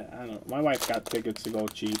night. I don't know. My wife got tickets to go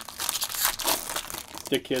cheap.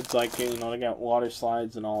 The kids like it, you know, they got water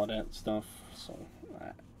slides and all of that stuff. So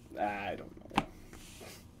I don't know.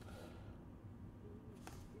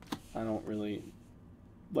 I don't really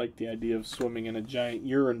like the idea of swimming in a giant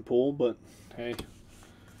urine pool, but hey,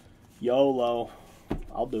 YOLO.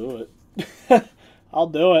 I'll do it. I'll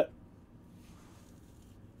do it.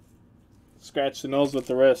 Scratch the nose with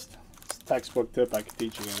the wrist. It's a textbook tip I could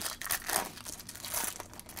teach you guys.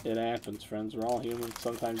 It happens, friends. We're all human.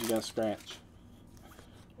 Sometimes you gotta scratch.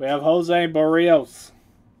 We have Jose Barrios,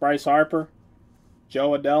 Bryce Harper,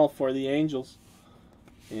 Joe Adell for the Angels,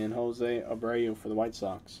 and Jose Abreu for the White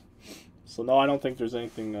Sox. So no, I don't think there's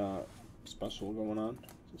anything special going on.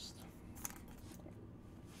 Just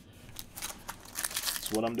it's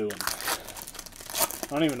what I'm doing.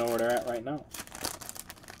 I don't even know where they're at right now.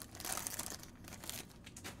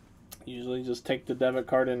 Usually just take the debit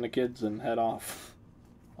card and the kids and head off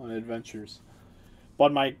on adventures.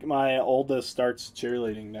 But my oldest starts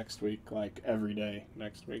cheerleading next week, like every day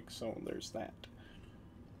next week, so there's that.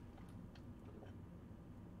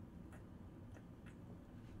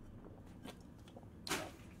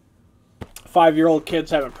 Five-year-old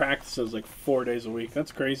kids having practices like 4 days a week.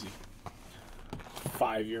 That's crazy.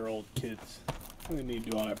 5-year-old kids. What do they need to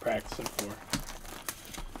do all that practicing for?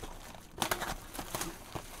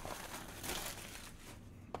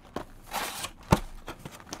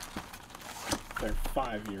 They're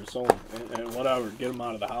 5 years old. And whatever, get them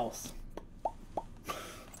out of the house.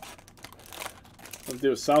 Let's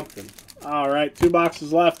do something. Alright, 2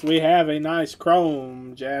 boxes left. We have a nice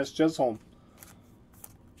chrome Jazz Chisholm.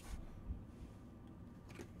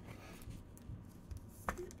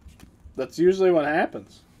 That's usually what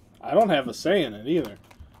happens. I don't have a say in it either.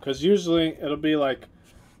 Because usually it'll be like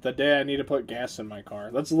the day I need to put gas in my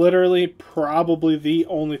car. That's literally probably the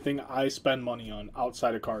only thing I spend money on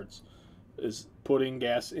outside of cards. Is putting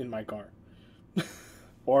gas in my car.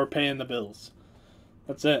 Or paying the bills.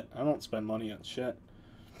 That's it. I don't spend money on shit.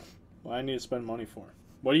 What I need to spend money for.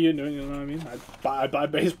 What are you doing? You know what I mean? I buy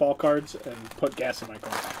baseball cards and put gas in my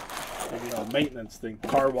car. Maybe, you know, maintenance thing.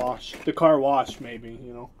 Car wash. The car wash, maybe,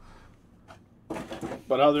 you know.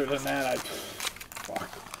 But other than that, fuck.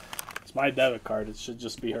 It's my debit card. It should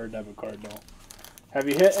just be her debit card, though. Have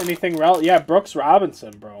you hit anything relevant? Yeah, Brooks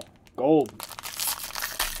Robinson, bro. Gold.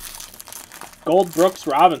 Gold Brooks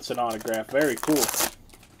Robinson autograph. Very cool.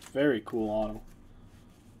 Very cool auto.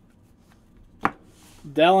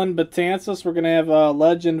 Dellin Betances. We're going to have a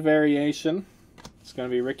legend variation. It's going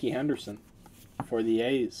to be Ricky Henderson for the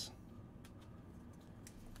A's.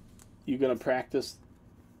 You going to practice?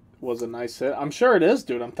 Was a nice hit. I'm sure it is,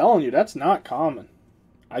 dude. I'm telling you, that's not common.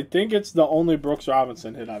 I think it's the only Brooks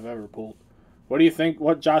Robinson hit I've ever pulled. What do you think?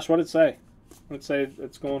 Josh, what did it say? What did it say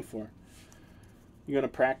it's going for? You gonna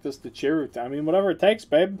practice the cheer routine? I mean, whatever it takes,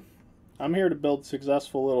 babe. I'm here to build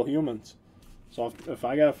successful little humans. So if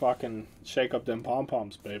I gotta fucking shake up them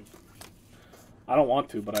pom-poms, babe, I don't want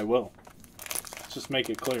to, but I will. Let's just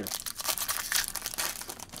make it clear.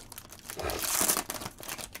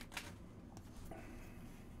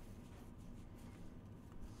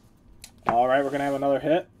 Alright, we're going to have another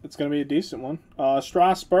hit. It's going to be a decent one.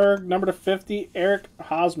 Strasburg, number to 50, Eric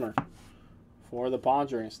Hosmer for the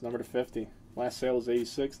Padres, number to 50. Last sale was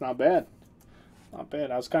 86. Not bad. Not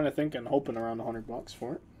bad. I was kind of hoping around $100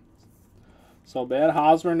 for it. So bad.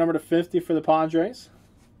 Hosmer, number to 50 for the Padres.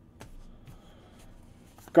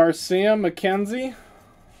 Garcia, McKenzie.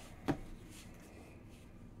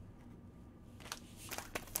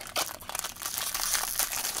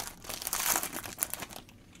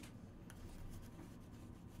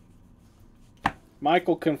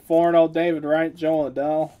 Michael Conforto, David Wright, Joe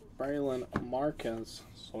Adell, Braylon Marquez.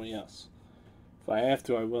 So yes, if I have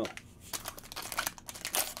to, I will.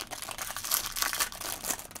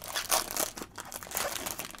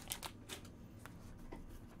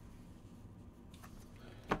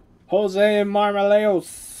 Jose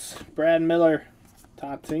Marmolejos, Brad Miller,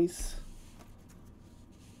 Tatis.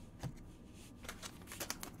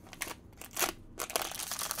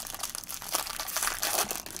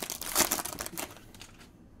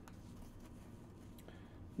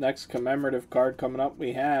 Next commemorative card coming up,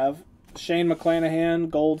 we have Shane McClanahan,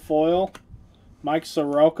 gold foil. Mike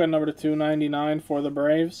Soroka, number to 299 for the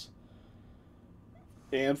Braves.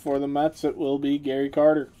 And for the Mets, it will be Gary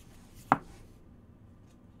Carter.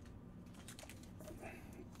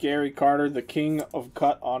 Gary Carter, the king of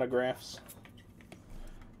cut autographs.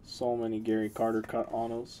 So many Gary Carter cut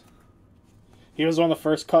autos. He was one of the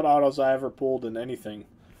first cut autos I ever pulled in anything.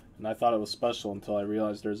 And I thought it was special until I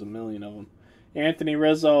realized there's a million of them. Anthony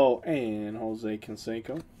Rizzo and Jose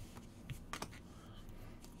Canseco.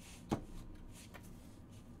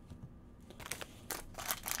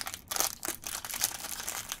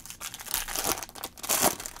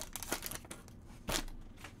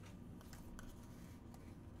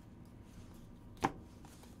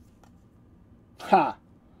 Ha!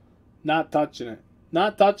 Not touching it.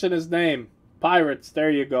 Not touching his name. Pirates, there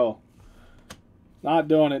you go. Not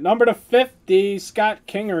doing it. Number to 50, Scott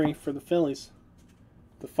Kingery for the Phillies.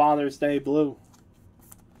 The Father's Day blue.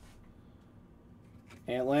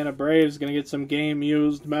 Atlanta Braves going to get some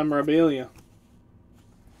game-used memorabilia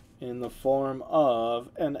in the form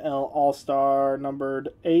of NL All-Star numbered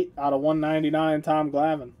 8 out of 199, Tom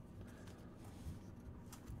Glavine.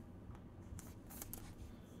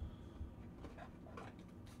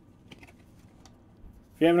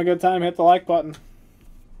 If you're having a good time, hit the like button.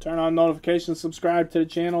 Turn on notifications, subscribe to the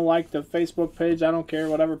channel, like the Facebook page. I don't care,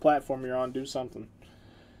 whatever platform you're on, do something.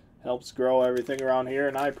 Helps grow everything around here,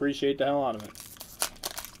 and I appreciate the hell out of it.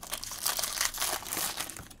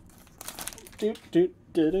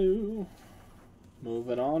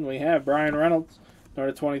 Moving on, we have Brian Reynolds,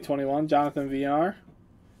 number 2021, Jonathan VR,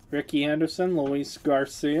 Ricky Henderson, Luis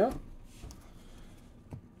Garcia.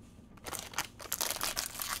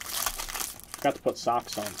 Forgot to put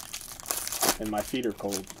socks on, and my feet are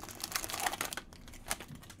cold.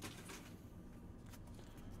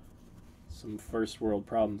 Some first world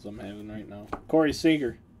problems I'm having right now. Corey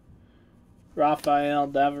Seager, Rafael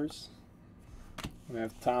Devers. We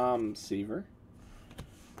have Tom Seaver,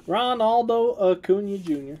 Ronaldo Acuna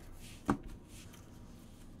Jr.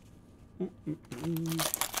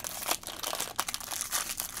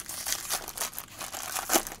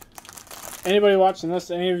 Anybody watching this?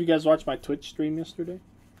 Any of you guys watch my Twitch stream yesterday?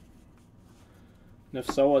 And if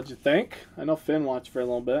so, what'd you think? I know Finn watched for a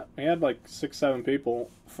little bit. We had like 6-7 people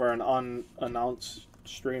for an unannounced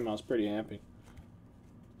stream. I was pretty happy.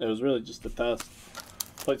 It was really just a test.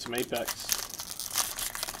 Played some Apex.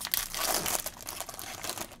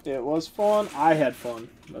 It was fun. I had fun.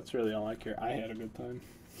 That's really all I care. I had a good time.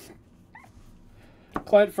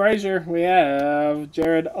 Clint Frazier. We have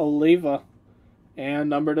Jared Oliva. And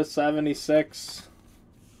number to 76.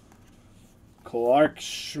 Clark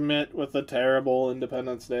Schmidt with a terrible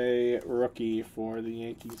Independence Day rookie for the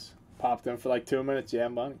Yankees. Popped in for like 2 minutes. Yeah,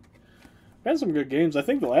 buddy. We had some good games. I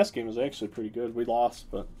think the last game was actually pretty good. We lost,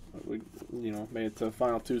 but we, made it to the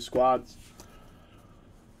final 2 squads.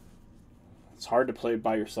 It's hard to play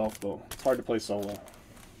by yourself, though. It's hard to play solo.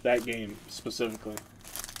 That game, specifically.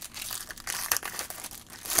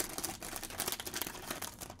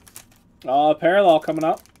 Parallel coming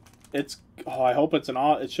up. I hope it's an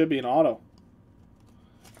auto. It should be an auto.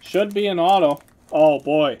 Should be an auto. Oh,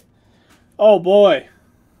 boy. Oh, boy.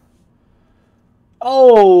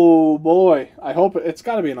 Oh, boy. I hope it's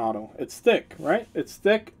got to be an auto. It's thick, right? It's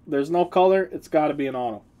thick. There's no color. It's got to be an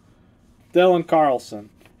auto. Dylan Carlson.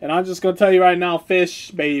 And I'm just going to tell you right now,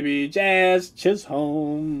 Fish, baby, Jazz,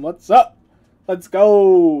 Chisholm. What's up? Let's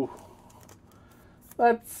go.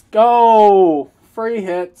 Let's go. Free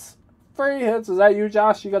hits. Free hits. Is that you,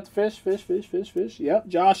 Josh? You got the fish? Fish, fish, fish, fish. Yep,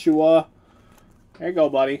 Joshua. There you go,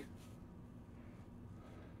 buddy.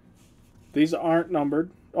 These aren't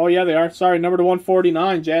numbered. Oh, yeah, they are. Sorry, number to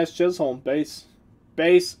 149, Jazz Chisholm. Base.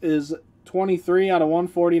 Base is 23 out of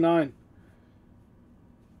 149.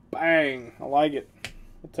 Bang. I like it.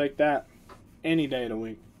 We'll take that any day of the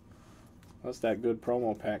week. That's that good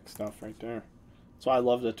promo pack stuff right there. That's why I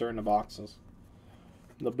love to turn the boxes.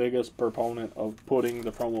 The biggest proponent of putting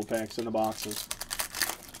the promo packs in the boxes.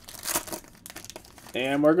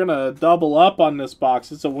 And we're going to double up on this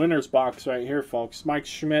box. It's a winner's box right here, folks. Mike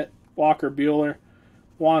Schmidt, Walker Buehler,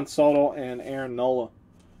 Juan Soto and Aaron Nola,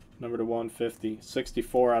 number to 150.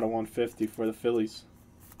 64 out of 150 for the Phillies.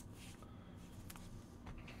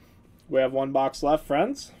 We have one box left,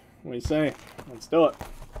 friends. What do you say? Let's do it.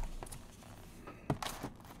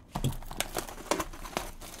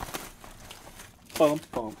 Bum,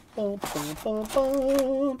 bum, bum, bum, bum,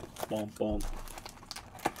 bum, bum, bum.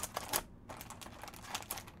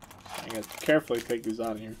 I gotta carefully take these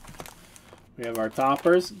out of here. We have our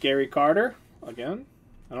toppers. Gary Carter, again.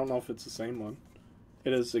 I don't know if it's the same one.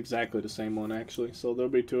 It is exactly the same one, actually. So there'll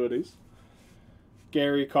be two of these.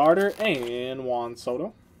 Gary Carter and Juan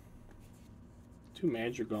Soto. Two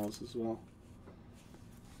Madrigals as well.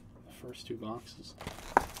 The first two boxes.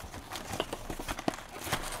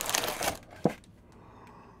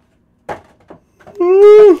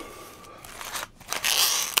 Ooh.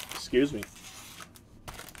 Excuse me.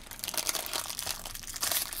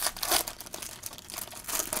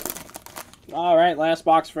 All right, last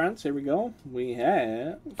box, friends. Here we go. We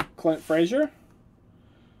have Clint Frazier.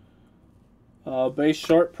 Base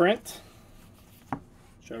short print.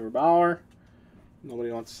 Trevor Bauer.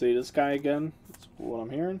 Nobody wants to see this guy again. That's what I'm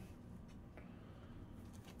hearing.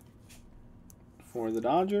 For the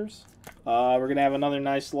Dodgers. We're going to have another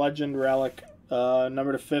nice legend relic.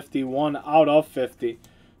 Number to 51 out of 50.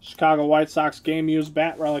 Chicago White Sox game used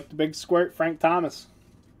bat relic. The big squirt, Frank Thomas.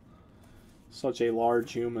 Such a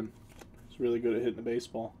large human. He's really good at hitting the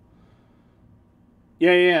baseball.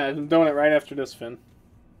 Yeah, I'm doing it right after this, Finn.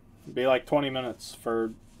 It'll be like 20 minutes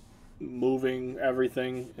for moving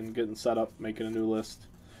everything and getting set up, making a new list,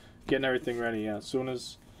 getting everything ready. Yeah, as soon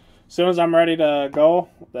as I'm ready to go,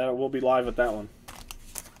 that we'll be live at that one.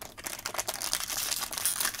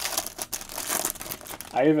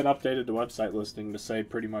 I even updated the website listing to say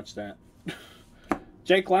pretty much that.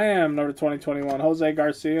 Jake Lamb, number 2021. Jose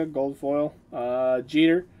Garcia, gold foil.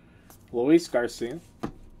 Jeter, Luis Garcia.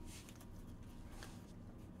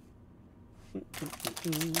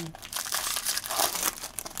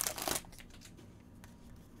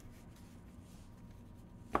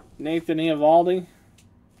 Nathan Eovaldi,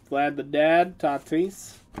 Glad the Dad,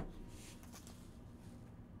 Tatis.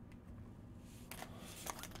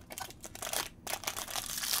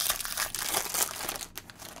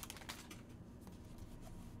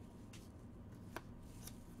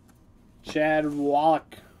 Chad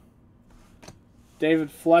Wallach.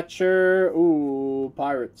 David Fletcher. Ooh,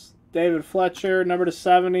 Pirates. David Fletcher, number to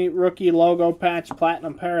 70. Rookie logo patch,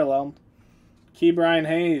 platinum parallel. Ke'Bryan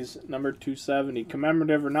Hayes, number 270.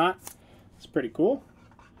 Commemorative or not, it's pretty cool.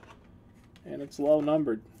 And it's low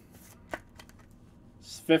numbered.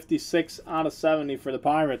 It's 56 out of 70 for the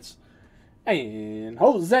Pirates. And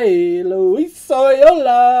Jose Luis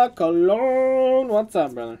Oyola Colon. What's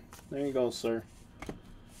up, brother? There you go, sir.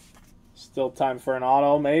 Still time for an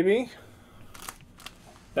auto, maybe.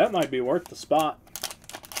 That might be worth the spot.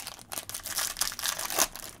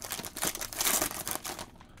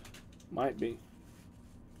 Might be.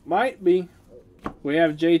 Might be. We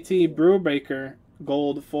have JT Brubaker,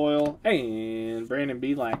 gold foil, and Brandon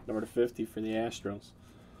Bielak, number 50 for the Astros.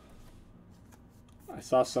 I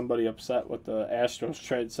saw somebody upset with the Astros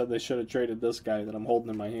trade, said they should have traded this guy that I'm holding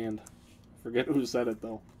in my hand. Forget who said it,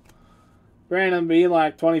 though. Brandon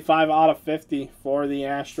Bielak, 25 out of 50 for the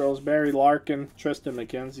Astros. Barry Larkin, Tristan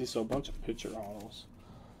McKenzie, so a bunch of pitcher autos.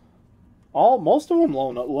 Most of them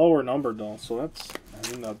lower numbered, though, so that's,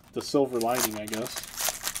 I mean, the silver lining, I guess.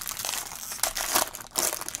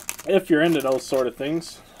 If you're into those sort of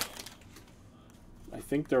things. I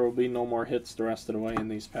think there will be no more hits the rest of the way in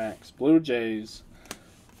these packs. Blue Jays.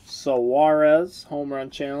 Suarez, home run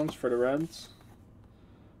challenge for the Reds.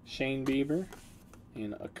 Shane Bieber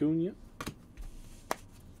and Acuna.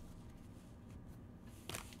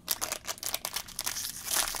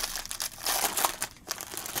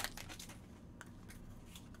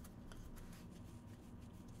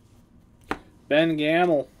 Ben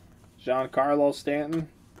Gamel, Giancarlo Stanton,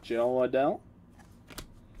 Joe Adell.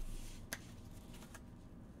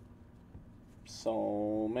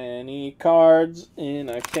 So many cards in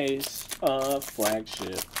a case of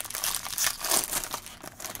flagship.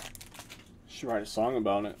 Should write a song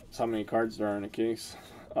about it. That's how many cards there are in a case.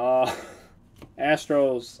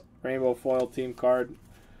 Astros rainbow foil team card.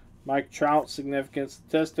 Mike Trout significant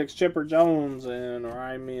statistics. Chipper Jones and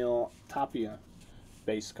Raimel Tapia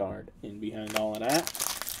base card in behind all of that.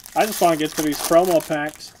 I just want to get to these promo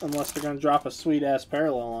packs unless they're going to drop a sweet ass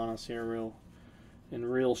parallel on us here in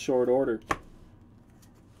real short order.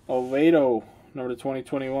 Oviedo, number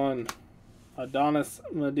 2021. Adonis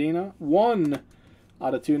Medina, 1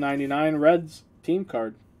 out of 299. Reds team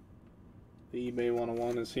card. The eBay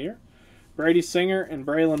 101 is here. Brady Singer and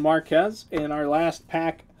Braylon Marquez in our last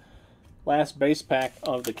base pack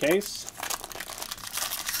of the case.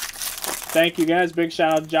 Thank you guys. Big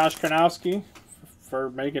shout out to Josh Kronowski for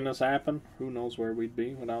making this happen. Who knows where we'd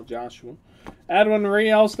be without Joshua. Edwin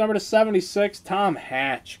Rios, number to 76. Tom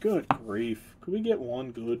Hatch. Good grief. Could we get one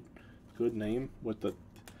good name with the...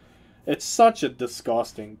 It's such a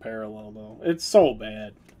disgusting parallel, though. It's so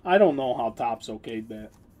bad. I don't know how Topps okayed that.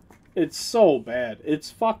 It's so bad.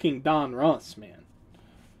 It's fucking Don Russ, man.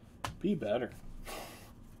 Be better.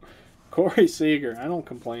 Corey Seager. I don't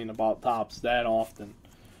complain about Topps that often.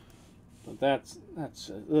 But this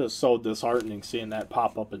is so disheartening seeing that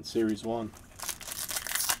pop up in Series 1.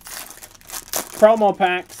 Promo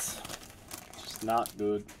packs. Just not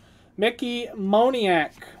good. Mickey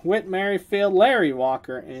Moniak, Whit Merrifield, Larry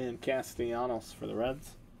Walker, and Castellanos for the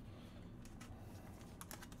Reds.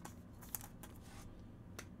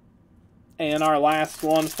 And our last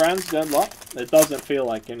one, friends, good luck. It doesn't feel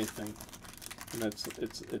like anything. And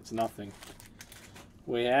it's nothing.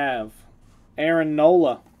 We have Aaron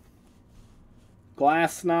Nola,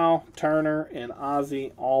 Glasnow, Turner, and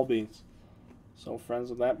Ozzie Albies. So, friends,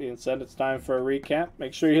 with that being said, it's time for a recap.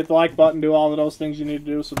 Make sure you hit the like button, do all of those things you need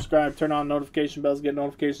to do. Subscribe, turn on notification bells, get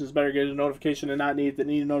notifications. Better get a notification and not need it than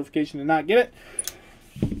need a notification and not get it.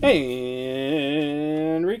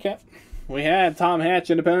 And recap. We had Tom Hatch,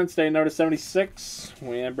 Independence Day, number 76.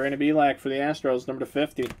 We had Brandon Bielak for the Astros, number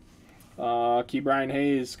 50. Key Brian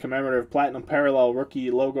Hayes, commemorative Platinum Parallel, rookie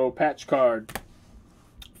logo patch card.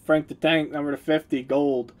 Frank the Tank, number 50,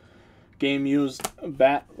 gold. Game used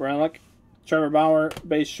bat relic. Trevor Bauer,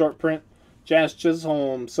 base short print. Jazz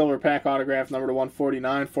Chisholm, silver pack autograph, number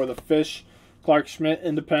 149 for the Fish. Clark Schmidt,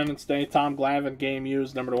 Independence Day. Tom Glavine, game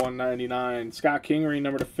used, number 199. Scott Kingery,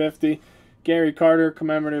 number 50. Gary Carter,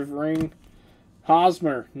 commemorative ring.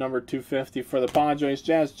 Hosmer, number 250 for the Padres.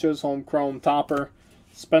 Jazz Chisholm, chrome topper.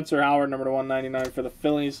 Spencer Howard, number 199 for the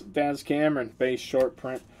Phillies. Daz Cameron, base short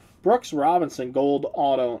print. Brooks Robinson, gold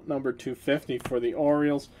auto, number 250 for the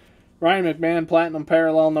Orioles. Ryan McMahon, Platinum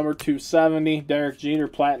Parallel, number 270. Derek Jeter,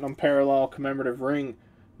 Platinum Parallel, commemorative ring,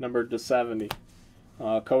 number 270.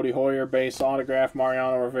 Cody Hoyer, base autograph.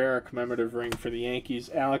 Mariano Rivera, commemorative ring for the Yankees.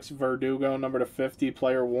 Alex Verdugo, number 250,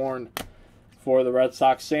 player worn for the Red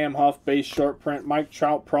Sox. Sam Huff, base short print. Mike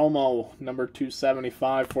Trout, promo, number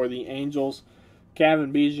 275 for the Angels.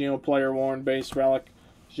 Kevin Biggio, player worn, base relic.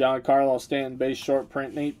 Giancarlo Stanton, base short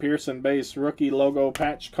print. Nate Pearson, base rookie logo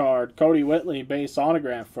patch card. Cody Whitley, base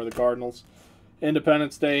autograph for the Cardinals.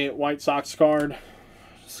 Independence Day White Sox card.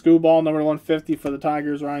 Screwball, number 150 for the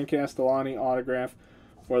Tigers. Ryan Castellani, autograph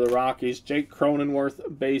for the Rockies. Jake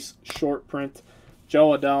Cronenworth, base short print.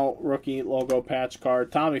 Joe Adell, rookie logo patch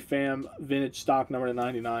card. Tommy Pham, vintage stock number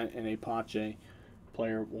 99. And a Pache,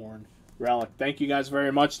 player worn relic. Thank you guys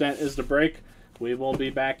very much. That is the break. We will be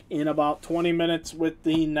back in about 20 minutes with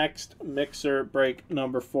the next mixer break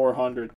number 400.